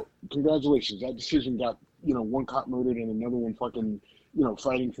 Yeah. Well, congratulations. That decision got, one cop murdered and another one fucking,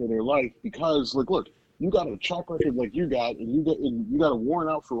 fighting for their life because, like, look, you got a track record like you got, and you got a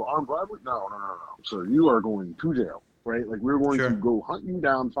warrant out for armed robbery? No. Sir, you are going to jail, right? Like, we're going to go hunt you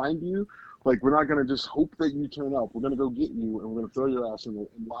down, find you. Like, we're not going to just hope that you turn up. We're going to go get you, and we're going to throw your ass in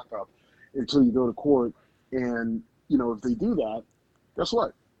lockup until you go to court. And, if they do that, guess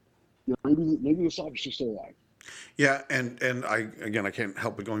what? Maybe this officer's still alive. Yeah, and I can't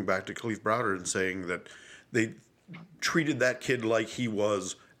help but going back to Kalief Browder and saying that they treated that kid like he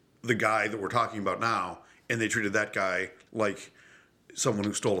was the guy that we're talking about now, and they treated that guy like someone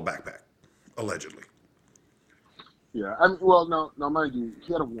who stole a backpack, allegedly. Yeah, I mean, well, no, mind you,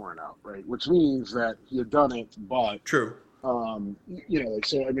 he had a warrant out, right? Which means that he had done it, but true. Like,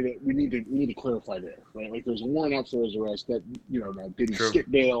 so I mean, we need to clarify there, right? Like, there's a warrant out for his arrest. That, now, did he True.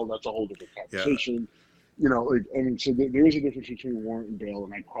 skip bail? That's a whole different Yeah. conversation. Like, I mean, so there is a difference between warrant and bail,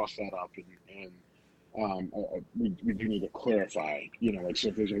 and I crossed that up, we do need to clarify. Like, so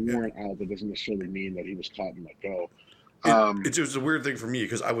if there's a warrant out, that doesn't necessarily mean that he was caught and let go. It was a weird thing for me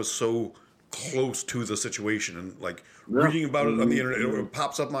because I was so close to the situation and like Yeah. reading about it on the internet. It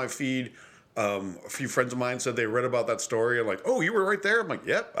pops up my feed. A few friends of mine said they read about that story and like, oh, you were right there. I'm like,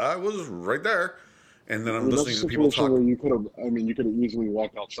 yep, I was right there. And then I'm listening to people talk. Where you could have easily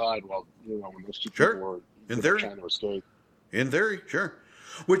walked outside while when those two people were trying to escape. In theory, sure.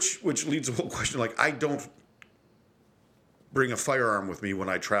 Which leads to the whole question. Like, I don't bring a firearm with me when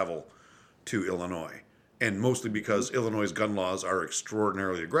I travel to Illinois, and mostly because Illinois' gun laws are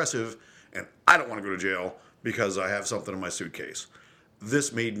extraordinarily aggressive, and I don't want to go to jail because I have something in my suitcase.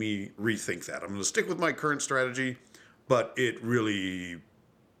 This made me rethink that. I'm going to stick with my current strategy, but it really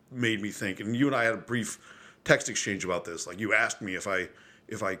made me think. And you and I had a brief text exchange about this. Like, you asked me if I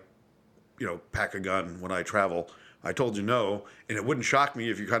pack a gun when I travel. I told you no, and it wouldn't shock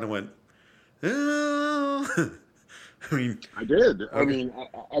me if you kind of went, I mean, I did. Okay. I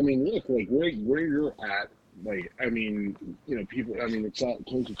mean, look, like where you're at. Like, I mean, people. I mean, it's at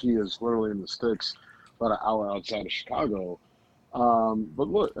Kankakee is literally in the sticks, about an hour outside of Chicago. But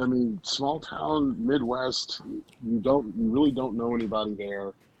look, I mean, small town Midwest. You really don't know anybody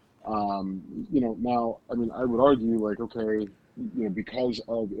there. Now, I mean, I would argue, like, okay, because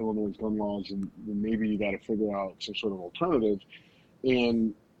of Illinois' gun laws, and maybe you got to figure out some sort of alternative.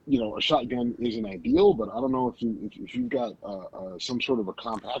 And a shotgun isn't ideal, but I don't know if you've got some sort of a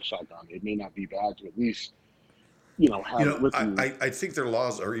compact shotgun, it may not be bad to at least have it with you. I think their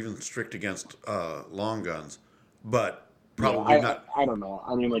laws are even strict against long guns, but probably not. I don't know.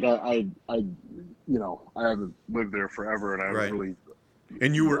 I mean, like I haven't lived there forever, and I haven't really.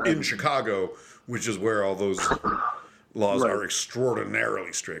 And you were in Chicago, which is where all those laws are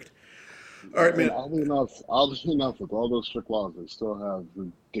extraordinarily strict. All right, man. Oddly enough, with all those strict laws, they still have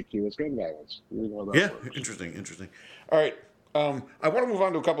ridiculous gun violence. Works. Interesting. All right, I want to move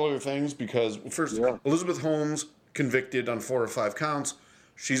on to a couple other things because first, Elizabeth Holmes convicted on 4 or 5 counts.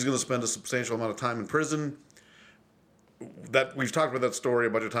 She's going to spend a substantial amount of time in prison. That we've talked about that story a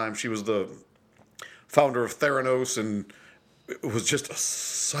bunch of times. She was the founder of Theranos and it was just a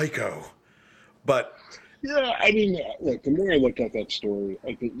psycho. But yeah, I mean, look, the more I look at that story,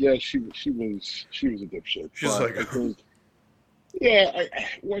 I think she was a dipshit. She's like, I think,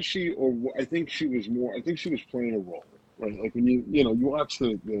 was she, or I think she was more. I think she was playing a role, right? Like when you watch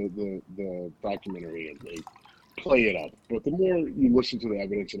the documentary and they play it up, but the more you listen to the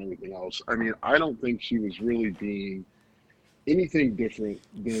evidence and everything else, I mean, I don't think she was really being anything different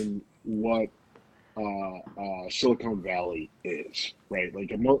than what Silicon Valley is, right? Like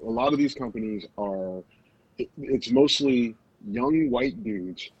a lot of these companies are. It's mostly young white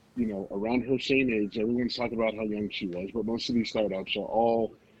dudes, around her same age. Everyone's talking about how young she was, but most of these startups are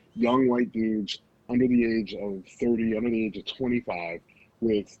all young white dudes under the age of 30, under the age of 25,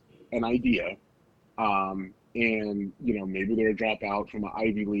 with an idea. And, maybe they're a dropout from an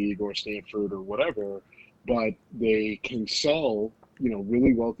Ivy League or Stanford or whatever, but they can sell,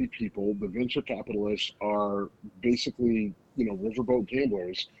 really wealthy people. The venture capitalists are basically, riverboat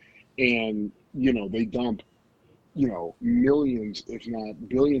gamblers, and, they dump, millions, if not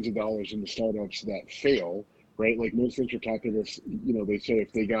billions of dollars into startups that fail, right? Like most venture capitalists, they say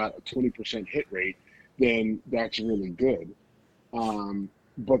if they got a 20% hit rate, then that's really good.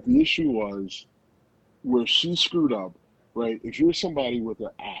 But the issue was where she screwed up, right? If you're somebody with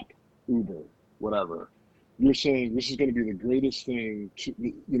an app, Uber, whatever, you're saying this is going to be the greatest thing to,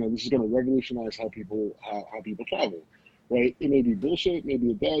 this is going to revolutionize how people travel, right? It may be bullshit,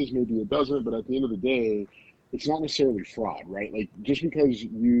 maybe it does, maybe it doesn't, but at the end of the day, it's not necessarily fraud, right? Like just because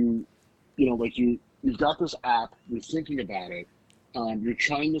you've got this app, you're thinking about it, you're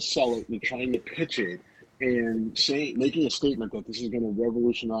trying to sell it, you're trying to pitch it, and making a statement that this is going to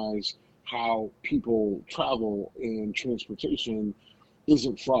revolutionize how people travel and transportation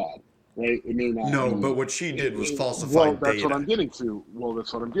isn't fraud, right? It may not. No, but what she did was falsified data. That's what I'm getting to,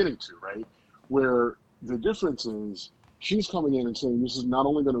 right? Where the difference is, she's coming in and saying this is not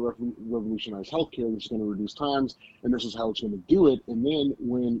only going to revolutionize healthcare, this is going to reduce times, and this is how it's going to do it. And then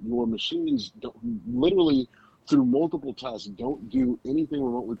when your machines literally through multiple tests don't do anything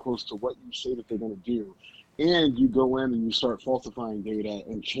remotely close to what you say that they're going to do, and you go in and you start falsifying data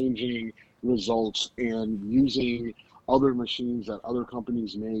and changing results and using other machines that other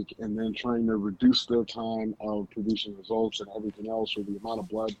companies make and then trying to reduce their time of producing results and everything else, or the amount of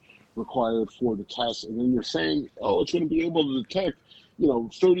blood required for the test, and then you're saying, oh, it's going to be able to detect,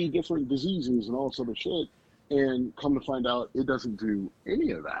 30 different diseases and all this other shit, and come to find out it doesn't do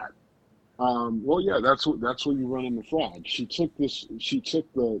any of that. Well, yeah, that's where you run into fraud. She took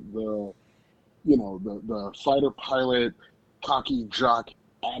the fighter pilot, cocky jock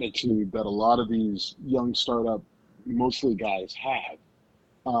attitude that a lot of these young startup, mostly guys, have.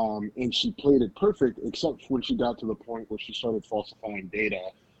 And she played it perfect, except when she got to the point where she started falsifying data,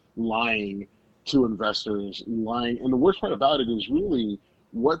 lying to investors, lying. And the worst part about it is really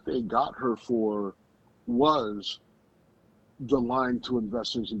what they got her for was the lying to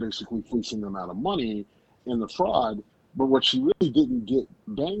investors and basically fleecing them out of money and the fraud. But what she really didn't get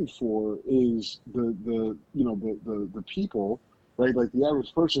banged for is the people, right? Like the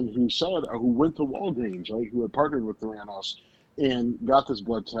average person who went to Walgreens, right? Who had partnered with Theranos and got this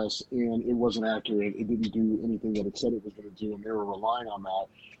blood test, and it wasn't accurate. It didn't do anything that it said it was going to do, and they were relying on that,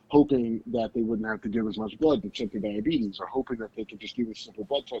 hoping that they wouldn't have to give as much blood to check their diabetes, or hoping that they could just do this simple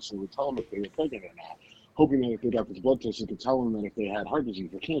blood test and would tell them if they were pregnant or not, hoping that if they got this blood test, it could tell them that if they had heart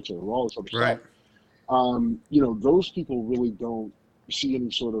disease or cancer or all this other Right. stuff. Those people really don't see any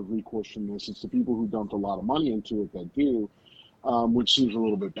sort of recourse from this. It's the people who dumped a lot of money into it that do, which seems a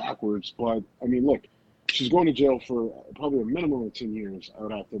little bit backwards. But, I mean, look, she's going to jail for probably a minimum of 10 years, I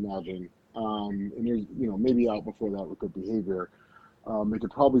would have to imagine. And there's, maybe out before that with good behavior. They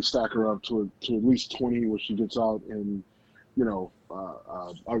could probably stack her up to at least 20 where she gets out in,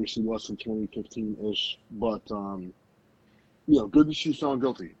 obviously less than 20, 15-ish. But, good that she's found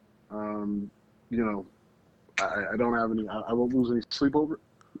guilty. I don't have any, I won't lose any sleep over it.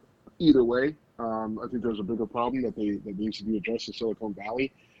 Either way. I think there's a bigger problem that needs to be addressed in Silicon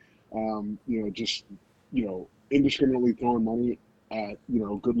Valley. Indiscriminately throwing money at,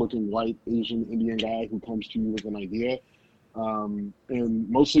 good-looking white, Asian, Indian guy who comes to you with an idea. And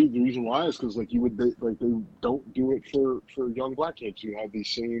mostly the reason why is because, they don't do it for young black kids who have these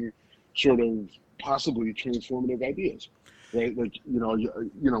same sort of possibly transformative ideas, right? The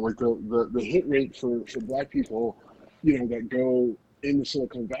hit rate for black people, that go into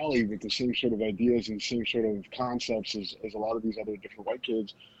Silicon Valley with the same sort of ideas and same sort of concepts as a lot of these other different white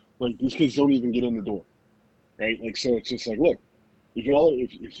kids, these kids don't even get in the door, right? So it's just look, if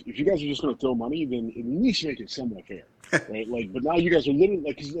you guys are just going to throw money, then at least make it somewhat fair, right? But now you guys are literally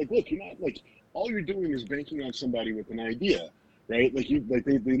look, you're not all you're doing is banking on somebody with an idea, right? They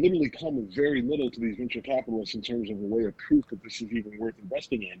literally come with very little to these venture capitalists in terms of a way of proof that this is even worth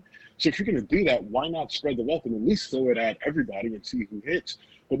investing in. So if you're going to do that, why not spread the wealth and at least throw it at everybody and see who hits?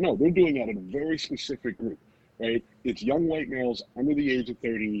 But no, they're doing that in a very specific group, right? It's young white males under the age of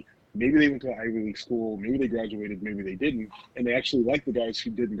 30. Maybe they went to an Ivy League school, maybe they graduated, maybe they didn't, and they actually like the guys who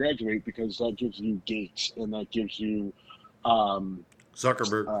didn't graduate because that gives you Gates and that gives you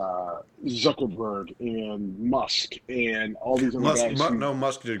Zuckerberg and Musk and all these other guys.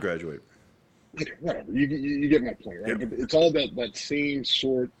 Musk did graduate. Okay, whatever. You get my point, right? Yeah. But it's all that same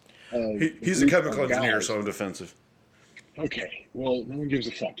sort of. He's a chemical engineer, so I'm defensive. Okay, well, no one gives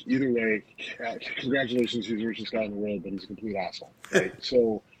a fuck. Either way, congratulations, he's the richest guy in the world, but he's a complete asshole, right?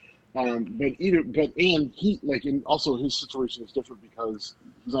 So. And also his situation is different because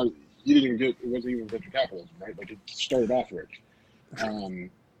it wasn't even venture capitalism, right? It started off rich.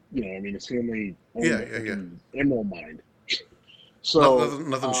 His family owned emerald mine. So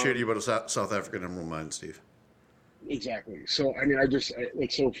nothing shady about a South African emerald mine, Steve. Exactly. So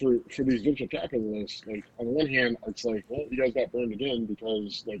for these venture capitalists, on the one hand, it's well, you guys got burned again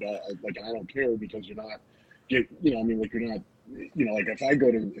because I don't care because you're not you're not. If I go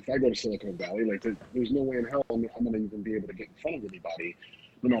to Silicon Valley, there's no way in hell I'm going to even be able to get in front of anybody,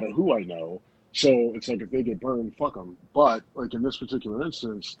 no matter who I know. So it's if they get burned, fuck them. But in this particular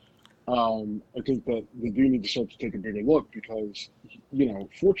instance, I think that they do need to start to take a bigger look because,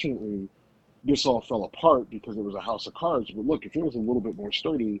 fortunately, this all fell apart because it was a house of cards. But look, if it was a little bit more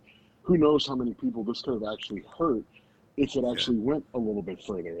sturdy, who knows how many people this could have actually hurt if it actually went a little bit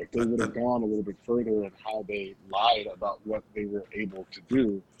further, if they would have gone a little bit further in how they lied about what they were able to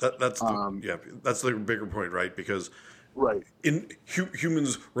do. That's the bigger point, right? Because right, in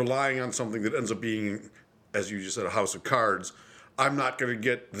humans relying on something that ends up being, as you just said, a house of cards. I'm not going to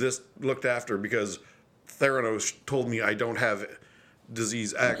get this looked after because Theranos told me I don't have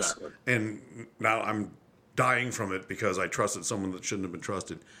disease X, and now I'm dying from it because I trusted someone that shouldn't have been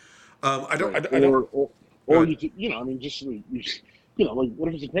trusted. What if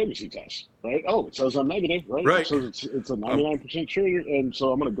it's a pregnancy test, right? Oh, it says I'm negative, right? Right. It says it's a 99% sure, and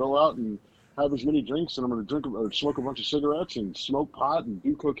so I'm going to go out and have as many drinks, and I'm going to drink or smoke a bunch of cigarettes and smoke pot and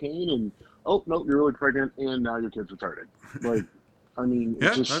do cocaine, and oh no, you're really pregnant, and now your kid's retarded. I mean,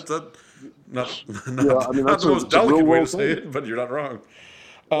 Yeah, just not yeah. I mean, not that's the most it's a real delicate way to world say thing. it, but you're not wrong.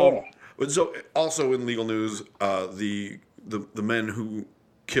 Yeah. But so also in legal news, the men who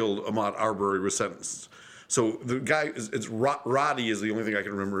killed Ahmaud Arbery were sentenced. So the guy it's Roddy is the only thing I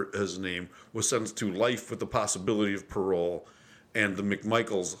can remember his name, was sentenced to life with the possibility of parole, and the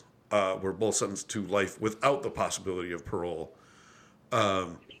McMichaels were both sentenced to life without the possibility of parole.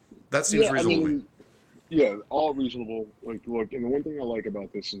 That seems Yeah. I reasonable to me. mean, yeah, all reasonable. Like, look, and the one thing I like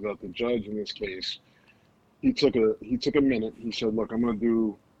about this is that the judge in this case, he took a minute. He said, "Look, I'm going to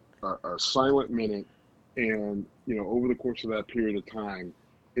do a silent minute, and over the course of that period of time,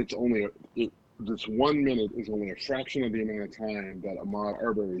 it's only this 1 minute is only a fraction of the amount of time that Ahmaud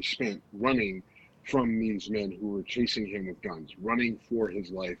Arbery spent running from these men who were chasing him with guns, running for his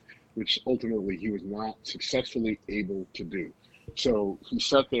life, which ultimately he was not successfully able to do." So he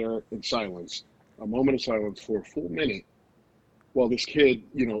sat there in silence, a moment of silence for a full minute, while this kid,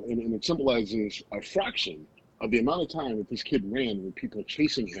 and it symbolizes a fraction of the amount of time that this kid ran with people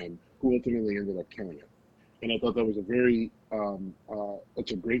chasing him, who ultimately ended up killing him. And I thought that was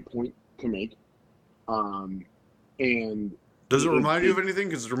it's a great point to make. And Does it remind you of anything?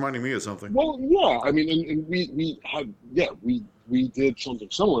 Because it's reminding me of something. well, yeah, I mean, and we did something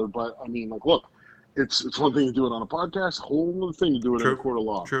similar, but I mean, like, look, it's one thing to do it on a podcast, a whole other thing to do it in a True. court of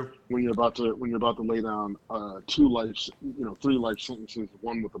law. True. When you're about to lay down 3 life sentences,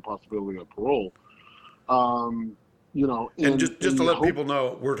 one with the possibility of parole. And just to let hope, people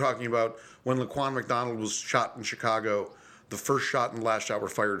know, we're talking about when Laquan McDonald was shot in Chicago. The first shot and the last shot were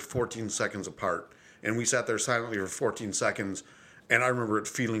fired 14 seconds apart, and we sat there silently for 14 seconds. And I remember it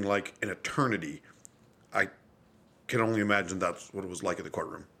feeling like an eternity. I can only imagine that's what it was like in the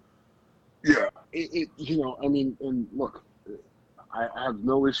courtroom. yeah, I mean, and look, I have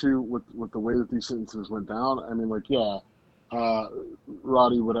no issue with the way that these sentences went down. I mean, like, yeah,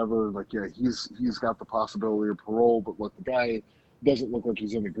 Roddy, whatever, like, yeah, he's got the possibility of parole, but look, the guy doesn't look like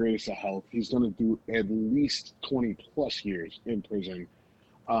he's in the greatest of health. He's going to do at least 20 plus years in prison.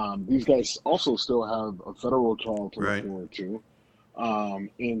 These guys also still have a federal trial to look forward to.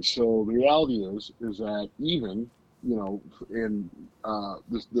 And so the reality is that even, and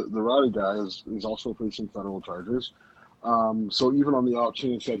the Roddy guy is also facing federal charges. So even on the off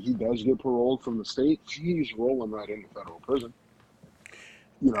chance that he does get paroled from the state, he's rolling right into federal prison.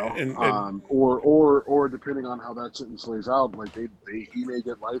 Or depending on how that sentence lays out, like he may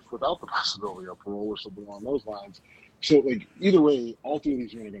get life without the possibility of parole or something along those lines. So, like, either way, all 3 of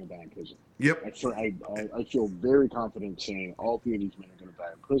these men are going to die in prison. Yep. I feel very confident saying all 3 of these men are going to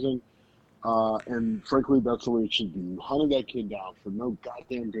die in prison. And frankly, that's the way it should be. You hunted that kid down for no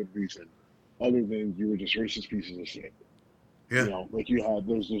goddamn good reason, other than you were just racist pieces of shit. Yeah. Like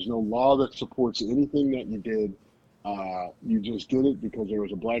there's no law that supports anything that you did. You just did it because there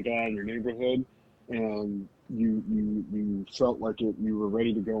was a black guy in your neighborhood, and you felt like it. You were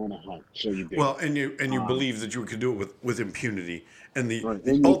ready to go on a hunt, so you did. Well, and you believe that you could do it with impunity. And the Right.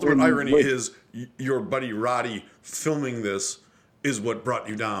 ultimate irony is your buddy Roddy filming this is what brought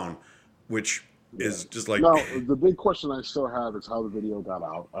you down, which is just like. Now, the big question I still have is how the video got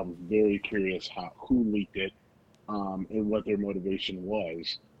out. I'm very curious who leaked it, and what their motivation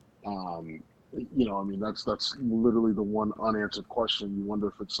was. I mean, that's literally the one unanswered question. You wonder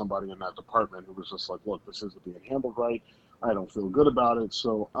if it's somebody in that department who was just like, look, this isn't being handled right. I don't feel good about it,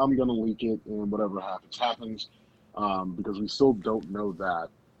 so I'm going to leak it, and whatever happens, because we still don't know that.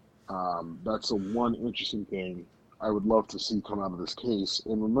 That's the one interesting thing I would love to see come out of this case.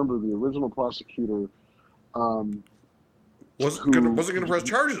 And remember, the original prosecutor wasn't going to press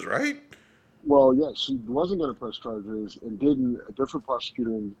charges, right? Well, yeah, she wasn't going to press charges and didn't. A different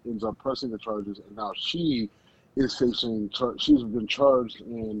prosecutor ends up pressing the charges, and now she is facing. She's been charged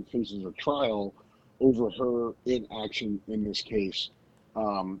and faces a trial over her inaction in this case,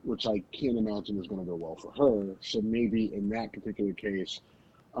 which I can't imagine is going to go well for her. So maybe in that particular case,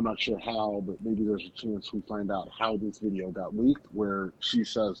 I'm not sure how, but maybe there's a chance we find out how this video got leaked, where she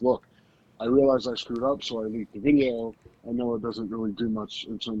says, "Look, I realized I screwed up, so I leaked the video. I know it doesn't really do much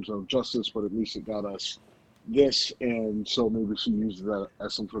in terms of justice, but at least it got us this." And so maybe she used that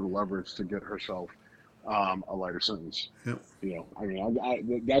as some sort of leverage to get herself a lighter sentence. Yep. I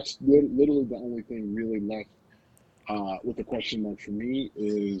mean, that's literally the only thing really left with the question mark for me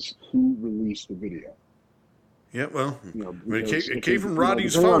is who released the video. Yeah, well, it came from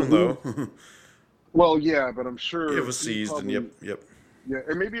Roddy's phone, though. Well, yeah, but I'm sure it was seized, and yep. Yeah,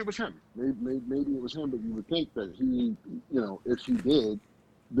 and maybe it was him. Maybe it was him, but you would think that he, if he did,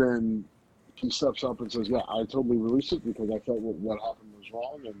 then he steps up and says, yeah, I totally released it because I felt what happened was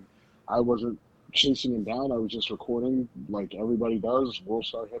wrong, and I wasn't chasing him down. I was just recording like everybody does, World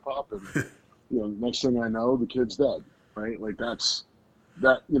Star Hip Hop, and next thing I know, the kid's dead, right? Like that,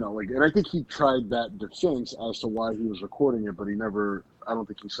 and I think he tried that defense as to why he was recording it, but he never. I don't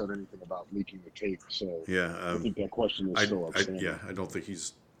think he said anything about leaking the tape. So yeah, I think that question is still outstanding. I don't think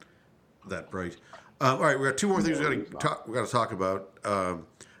he's that bright. All right, we got two more things we got to talk about.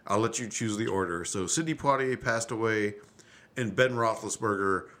 I'll let you choose the order. So Sidney Poitier passed away, and Ben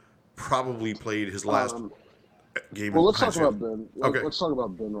Roethlisberger probably played his last game. Well, let's talk about Ben. Okay. Let's talk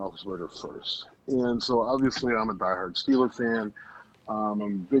about Ben Roethlisberger first. And so obviously I'm a diehard Steeler fan. I'm a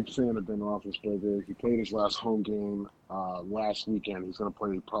big fan of Ben Roethlisberger. He played his last home game last weekend. He's going to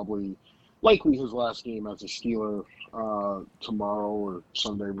play likely his last game as a Steeler tomorrow or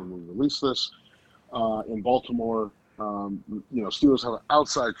Sunday when we release this in Baltimore. Steelers have an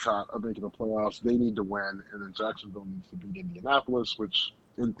outside shot of making the playoffs. They need to win, and then Jacksonville needs to beat Indianapolis, which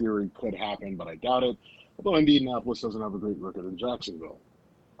in theory could happen, but I doubt it. Although Indianapolis doesn't have a great record in Jacksonville.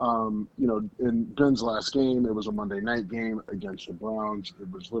 In Ben's last game, it was a Monday night game against the Browns.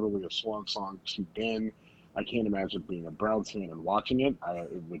 It was literally a swan song to Ben. I can't imagine being a Browns fan and watching it.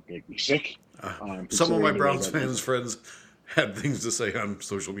 It would make me sick. Some of my Browns friends had things to say on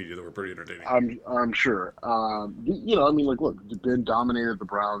social media that were pretty entertaining. I'm sure. Look, Ben dominated the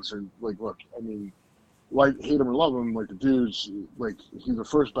Browns, and hate him or love him, the dude's he's a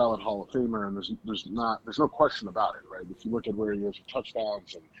first ballot Hall of Famer, and there's no question about it, right? If you look at where he is with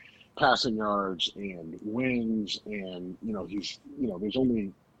touchdowns and passing yards and wins, and there's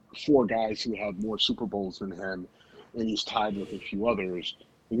only 4 guys who have more Super Bowls than him, and he's tied with a few others.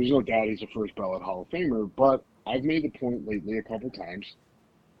 And there's no doubt he's a first ballot Hall of Famer, but I've made the point lately a couple times,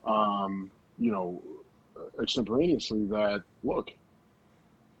 extemporaneously that, look,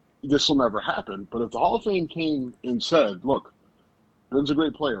 this will never happen. But if the Hall of Fame came and said, look, Ben's a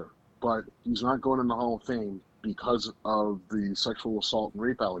great player, but he's not going in the Hall of Fame because of the sexual assault and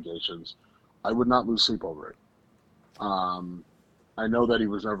rape allegations, I would not lose sleep over it. I know that he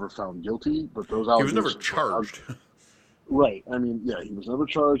was never found guilty, but those allegations... He was never charged. Right. He was never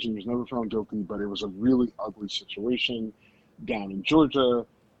charged and he was never found guilty, but it was a really ugly situation down in Georgia.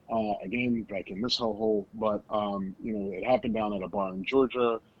 Again, back in this hellhole, but, it happened down at a bar in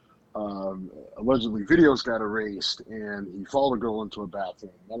Georgia. Allegedly videos got erased and he followed a girl into a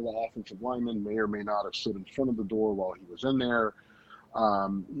bathroom. One of the offensive linemen may or may not have stood in front of the door while he was in there.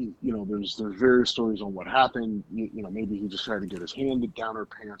 There's various stories on what happened. Maybe he just tried to get his hand down her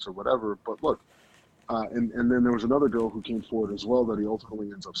pants or whatever. But look, and then there was another girl who came forward as well that he ultimately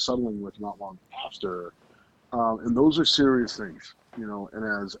ends up settling with not long after. And those are serious things, and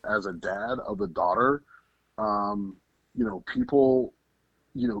as a dad of a daughter, people,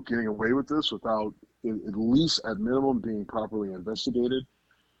 getting away with this without at least at minimum being properly investigated,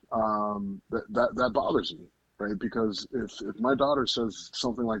 that bothers me, right? Because if my daughter says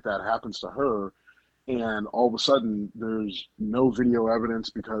something like that happens to her, and all of a sudden there's no video evidence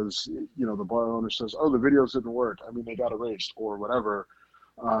because the bar owner says, oh, the videos didn't work, they got erased or whatever.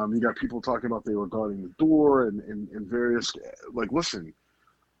 You got people talking about they were guarding the door and various, listen,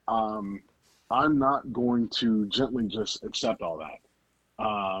 I'm not going to gently just accept all that.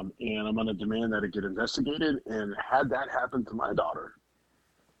 And I'm going to demand that it get investigated. And had that happen to my daughter,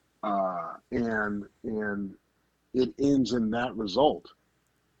 and it ends in that result,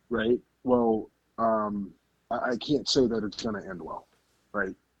 right? Well, I can't say that it's going to end well,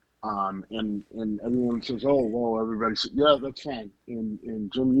 right? And everyone says, oh, well, everybody said, yeah, that's fine.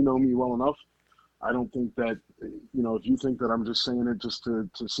 And Jim, you know me well enough. I don't think that, if you think that I'm just saying it just to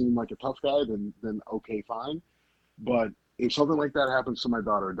seem like a tough guy, then okay, fine. But if something like that happens to my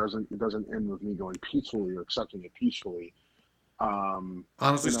daughter, it doesn't end with me going peacefully or accepting it peacefully.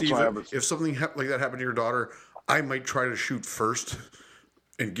 Honestly, Steve, if something like that happened to your daughter, I might try to shoot first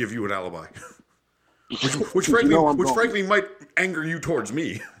and give you an alibi, which frankly might anger you towards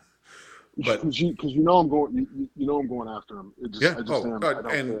me. But because I'm going after him.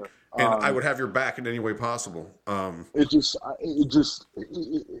 I would have your back in any way possible. And that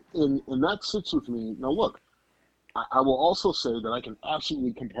sits with me. Now, look, I will also say that I can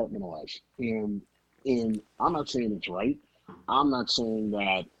absolutely compartmentalize, and I'm not saying it's right. I'm not saying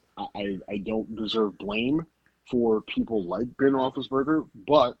that I don't deserve blame for people like Ben Roethlisberger,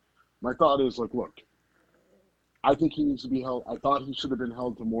 but my thought is look, I think he needs to be held. I thought he should have been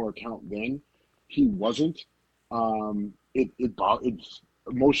held to more account then. He wasn't. It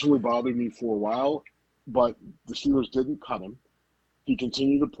emotionally bothered me for a while, but the Steelers didn't cut him. He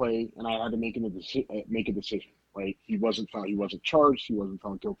continued to play, and I had to make a decision. Right? He wasn't found. He wasn't charged. He wasn't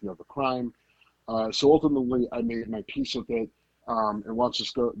found guilty of a crime. So ultimately, I made my peace with it. and watch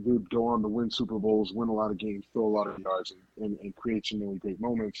this dude go on to win Super Bowls, win a lot of games, throw a lot of yards, and create some really great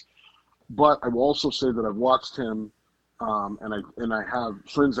moments. But I will also say that I've watched him, and I have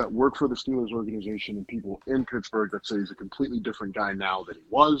friends that work for the Steelers organization and people in Pittsburgh that say he's a completely different guy now than he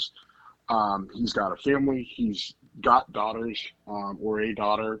was. He's got a family. He's got daughters, or a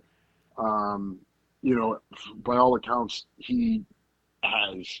daughter. You know, by all accounts, he's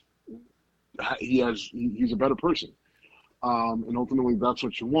a better person. And ultimately, that's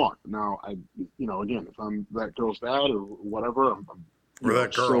what you want. Now, again, if I'm that girl's dad or whatever, or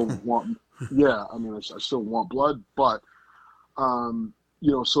that girl, still want, I still want blood. But,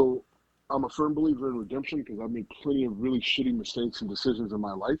 so I'm a firm believer in redemption because I've made plenty of really shitty mistakes and decisions in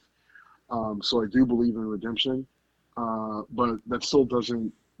my life. So I do believe in redemption, but that still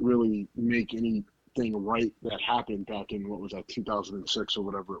doesn't really make anything right that happened back in, 2006 or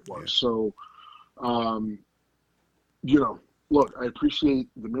whatever it was. Yeah. So, look, I appreciate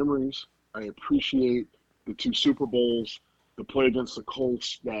the memories. I appreciate the 2 Super Bowls, the play against the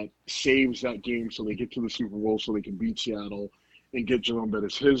Colts that saves that game so they get to the Super Bowl so they can beat Seattle and get Jerome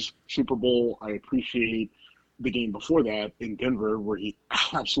Bettis his Super Bowl. I appreciate the game before that in Denver where he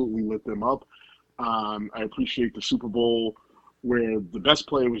absolutely lit them up. I appreciate the Super Bowl where the best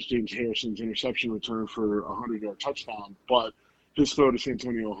play was James Harrison's interception return for a 100-yard touchdown, but his throw to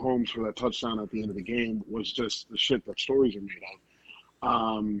Santonio Holmes for that touchdown at the end of the game was just the shit that stories are made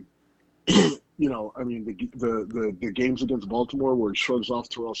of. The games against Baltimore where he shrugs off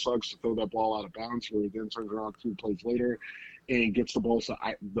Terrell Suggs to throw that ball out of bounds, where he then turns around 2 plays later and gets the ball to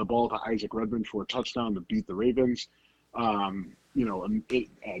Isaac Redmond for a touchdown to beat the Ravens. A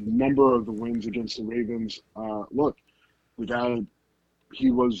number of the wins against the Ravens. Look, the guy,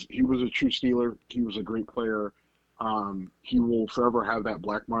 he was a true Steeler. He was a great player. He will forever have that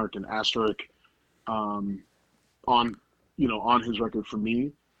black mark and asterisk on his record for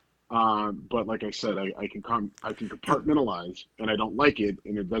me. But like I said, I can compartmentalize, and I don't like it,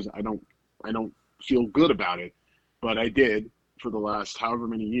 and I don't feel good about it, but I did for the last however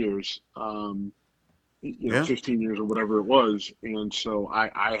many years, 15 years or whatever it was, and so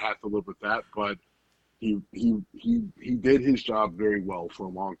I have to live with that. But he did his job very well for a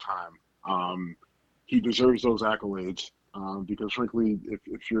long time. He deserves those accolades because, frankly,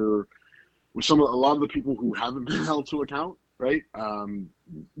 if you're with a lot of the people who haven't been held to account, right? I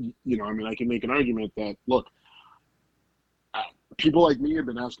can make an argument that, look, people like me have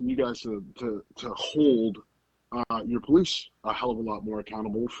been asking you guys to hold your police a hell of a lot more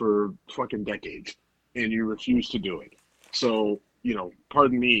accountable for fucking decades, and you refuse to do it. So,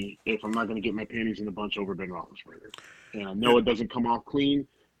 pardon me if I'm not going to get my panties in a bunch over Ben Roethlisberger. And I know it doesn't come off clean,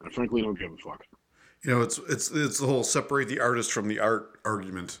 and I frankly don't give a fuck. It's the whole separate the artist from the art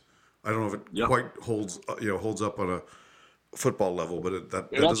argument. I don't know if it quite holds up on a football level, but it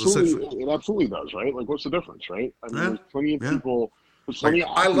absolutely does, right? Like, what's the difference, right? I mean, there's plenty of people.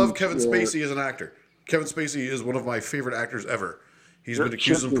 I love Kevin Spacey as an actor. Kevin Spacey is one of my favorite actors ever. He's been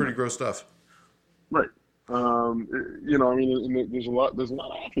accused of pretty gross stuff. Right. There's a lot of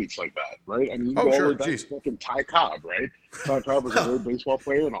athletes like that, right? I mean, fucking Ty Cobb, right? Ty Cobb was a great baseball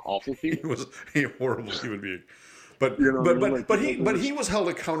player and an awful team. He was a horrible human being. But he was held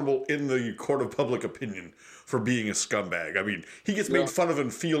accountable in the court of public opinion for being a scumbag. I mean, he gets made fun of in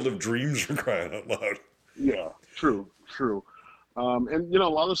Field of Dreams for crying out loud. Yeah, true. And a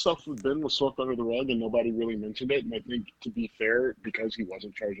lot of stuff with Ben was swept under the rug and nobody really mentioned it. And I think, to be fair, because he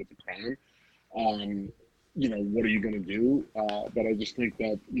wasn't charged with the crime, what are you going to do? But I just think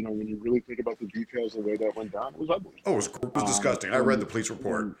that, when you really think about the details of the way that went down, it was ugly. Oh, it was disgusting. I read the police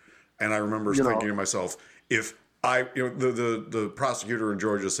report, and I remember thinking to myself, if the prosecutor in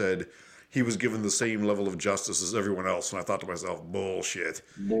Georgia said he was given the same level of justice as everyone else, and I thought to myself, bullshit.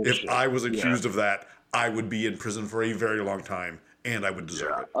 If I was accused of that, I would be in prison for a very long time, and I would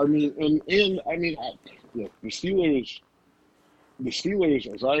deserve it. I mean, the Steelers,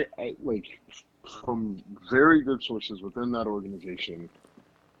 as I from very good sources within that organization,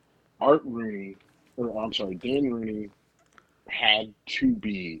 Dan Rooney had to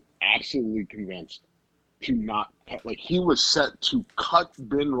be absolutely convinced to not, he was set to cut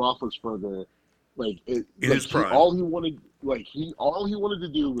Ben Roethlisberger, in his prime. All he wanted to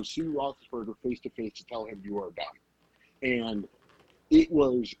do was see Roethlisberger face to face to tell him you are done, and it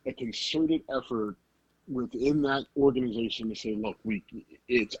was a concerted effort within that organization to say, look,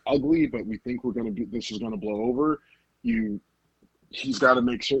 it's ugly, but we think this is going to blow over. He's got to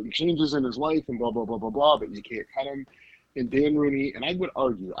make certain changes in his life and blah, blah, blah, blah, blah, but you can't cut him. And Dan Rooney, and I would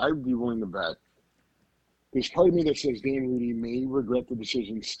be willing to bet, there's part of me that says Dan Rooney may regret the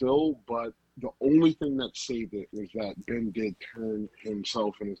decision still, but the only thing that saved it was that Ben did turn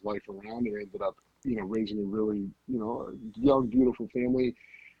himself and his life around and ended up, raising a really, young, beautiful family.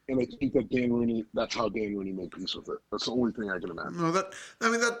 And I think that that's how Dan Rooney made peace with it. That's the only thing I can imagine. No,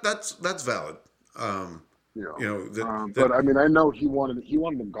 that's valid. But I mean, I know he wanted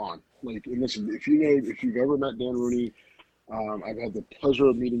them gone. Like, and listen, if you've ever met Dan Rooney, I've had the pleasure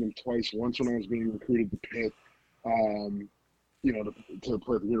of meeting him twice. Once when I was being recruited to Pitt, to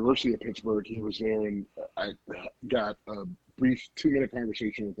play at the University of Pittsburgh. He was there, and I got a brief 2-minute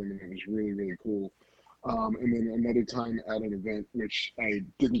conversation with him, and it was really, really cool. And then another time at an event, which I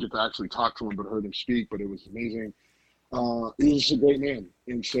didn't get to actually talk to him, but heard him speak, but it was amazing. He's just a great man.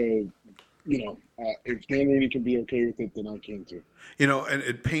 And so, if Dan Rooney can be okay with it, then I can too. And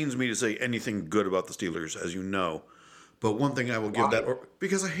it pains me to say anything good about the Steelers, as you know. But one thing I will give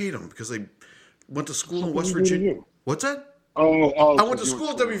because I hate them, because they went to school in West Virginia. What's that? I went to school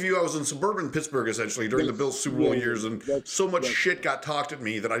at WVU. I was in suburban Pittsburgh, essentially, during the Bills Super Bowl years, and so much shit got talked at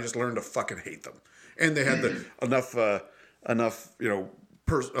me that I just learned to fucking hate them. And they had enough on the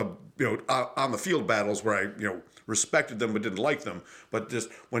field battles where I, respected them but didn't like them. But just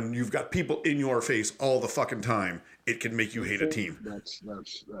when you've got people in your face all the fucking time, it can make you hate a team. That's fair.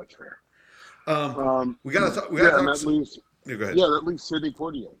 We gotta talk. Go ahead. Yeah, that leaves Sidney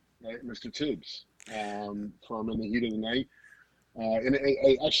Poitier, right, Mr. Tibbs, from In the Heat of the Night. And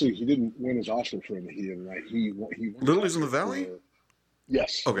actually, he didn't win his Oscar for In the Heat of the Night. He Lilies in the Valley.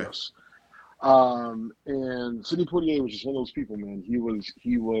 Yes. Okay. Yes. And Sidney Poitier was just one of those people, man. He was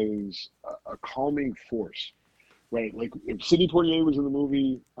a calming force, right? Like, if Sidney Poitier was in the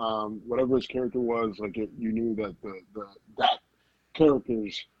movie, whatever his character was, like, you knew that that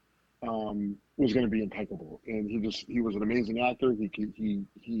character's was going to be impeccable. And he was an amazing actor. He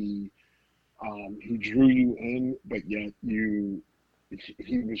drew you in, but yet he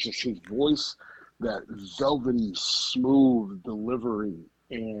was just his voice, that velvety, smooth delivery,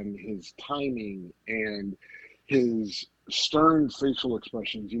 and his timing and his stern facial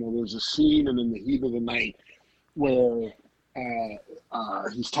expressions. There's a scene in the Heat of the Night where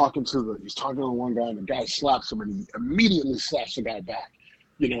he's talking to one guy, and the guy slaps him, and he immediately slaps the guy back.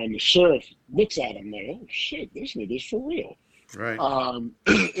 And the sheriff looks at him like, "Oh shit, this nigga's for real." Right.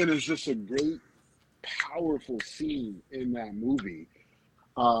 And it's just a great, powerful scene in that movie.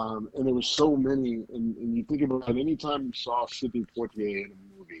 And there were so many, and you think about it, anytime you saw Sidney Poitier in a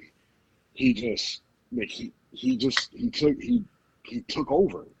movie, he took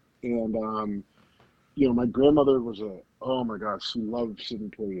over. And my grandmother was oh my gosh, she loved Sidney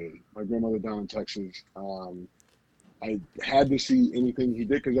Poitier. My grandmother down in Texas. I had to see anything he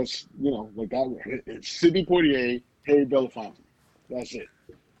did, because that's, like that. It's Sidney Poitier, Harry Belafonte. That's it,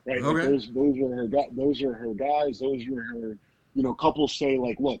 right? Okay. Like those are her guys. Those were her. Couples say,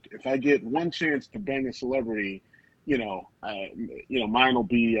 like, look, if I get one chance to bang a celebrity, mine will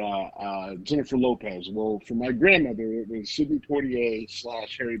be Jennifer Lopez. Well, for my grandmother, it was Sidney Poitier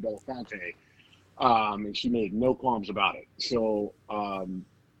 / Harry Belafonte, and she made no qualms about it. So, I've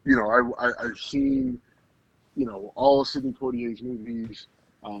seen, all of Sidney Poitier's movies,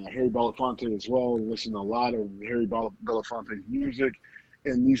 Harry Belafonte as well, and listened to a lot of Harry Belafonte's music.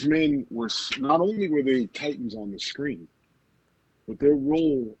 And these men were, not only were they titans on the screen, but their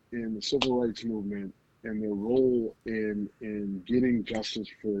role in the civil rights movement and their role in getting justice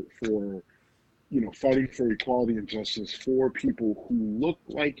for fighting for equality and justice for people who look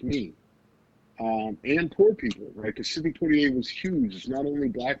like me, and poor people, right? Because Sidney Poitier was huge. It's not only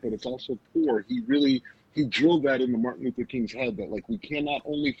black, but it's also poor. He drilled that into Martin Luther King's head, that, like, we cannot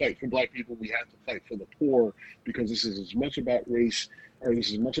only fight for black people, we have to fight for the poor, because this is as much about race, or this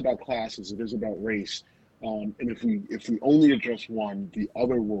is as much about class as it is about race. And if we only address one, the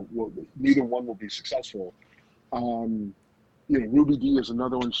other neither one will be successful. Ruby Dee is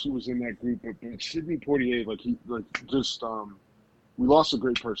another one. She was in that group, but Sidney Poitier, we lost a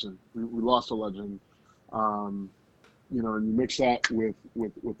great person. We lost a legend. And you mix that with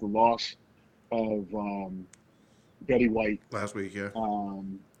the loss of Betty White last week, yeah.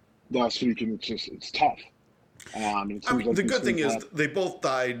 And it's tough. The good thing is they both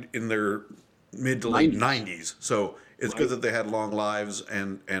died in their mid to late 90s, so it's good that they had long lives,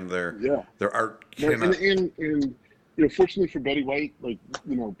 and their art cannot. And fortunately for Betty White,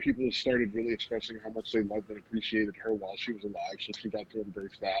 people started really expressing how much they loved and appreciated her while she was alive, so she got to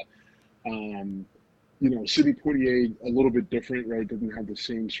embrace that. Sidney Poitier, a little bit different, right? Doesn't have the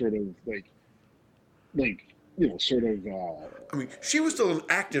same sort of she was still an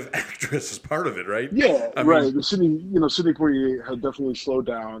active actress as part of it, right? Yeah, right. Sidney Poitier had definitely slowed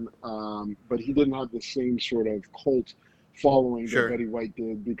down, but he didn't have the same sort of cult following Sure. that Betty White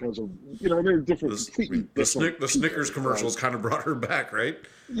did because of, they're different, completely The different. the Snickers people, commercials right? kind of brought her back, right?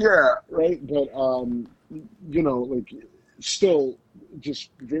 Yeah, right. But like still just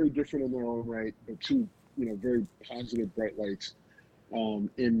very different in their own right, but two, very positive bright lights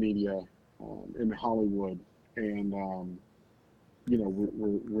in media, in Hollywood, and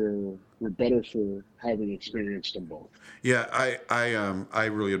we're better for having experienced them both. Yeah, I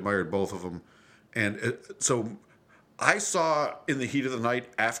really admired both of them, and so I saw In the Heat of the Night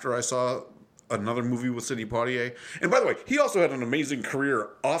after I saw another movie with Sidney Poitier. And by the way, he also had an amazing career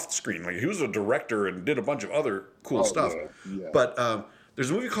off screen. Like he was a director and did a bunch of other cool stuff. Yeah. But there's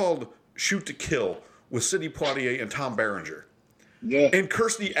a movie called Shoot to Kill with Sidney Poitier and Tom Berenger. Yeah. And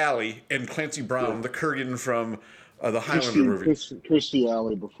Kirstie Alley and Clancy Brown, the Kurgan from the Highlander movie. Kirstie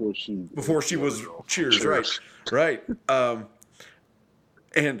Alley before she was Cheers. Right.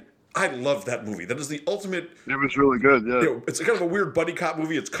 And I loved that movie. That is the ultimate. It was really good. Yeah. It's kind of a weird buddy cop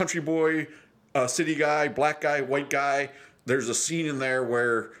movie. It's country boy, city guy, black guy, white guy. There's a scene in there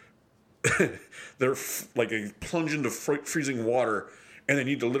where they're plunge into freezing water, and they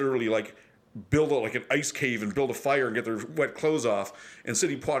need to literally build an ice cave and build a fire and get their wet clothes off. And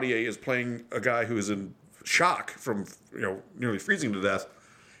Sidney Poitier is playing a guy who is in shock from nearly freezing to death.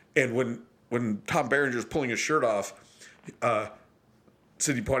 And when Tom Berenger is pulling his shirt off,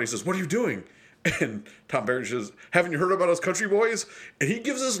 Sidney Poitier says, "What are you doing?" And Tom Berenger says, "Haven't you heard about us country boys?" And he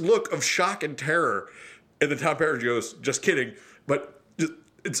gives this look of shock and terror. And then Tom Berenger goes, "Just kidding." But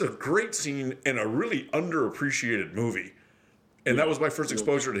it's a great scene and a really underappreciated movie. And that was my first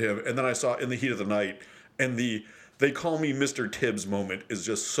exposure to him. And then I saw In the Heat of the Night. And "They call me Mr. Tibbs" moment is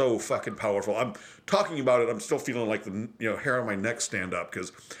just so fucking powerful. I'm talking about it. I'm still feeling like the hair on my neck stand up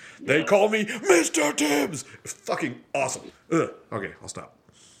because they call me Mr. Tibbs. It's fucking awesome. Ugh. Okay, I'll stop.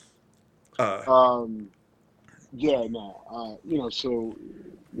 So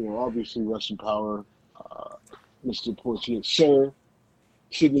obviously rest in power, Mr. Poitier, Sir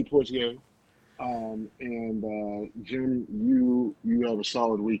Sidney Poitier. Jim, you have a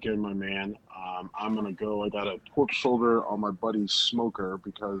solid weekend, my man. I'm gonna go. I got a pork shoulder on my buddy's smoker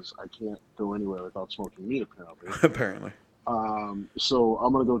because I can't go anywhere without smoking meat, apparently. Apparently. So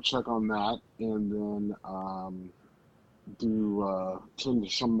I'm gonna go check on that, and then tend to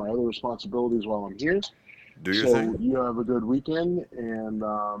some of my other responsibilities while I'm here. Do your thing. So you have a good weekend, and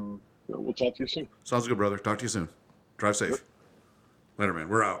we'll talk to you soon. Sounds good, brother. Talk to you soon. Drive safe. Yep. Later, man.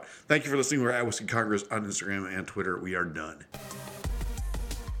 We're out. Thank you for listening. We're at Whiskey Congress on Instagram and Twitter. We are done.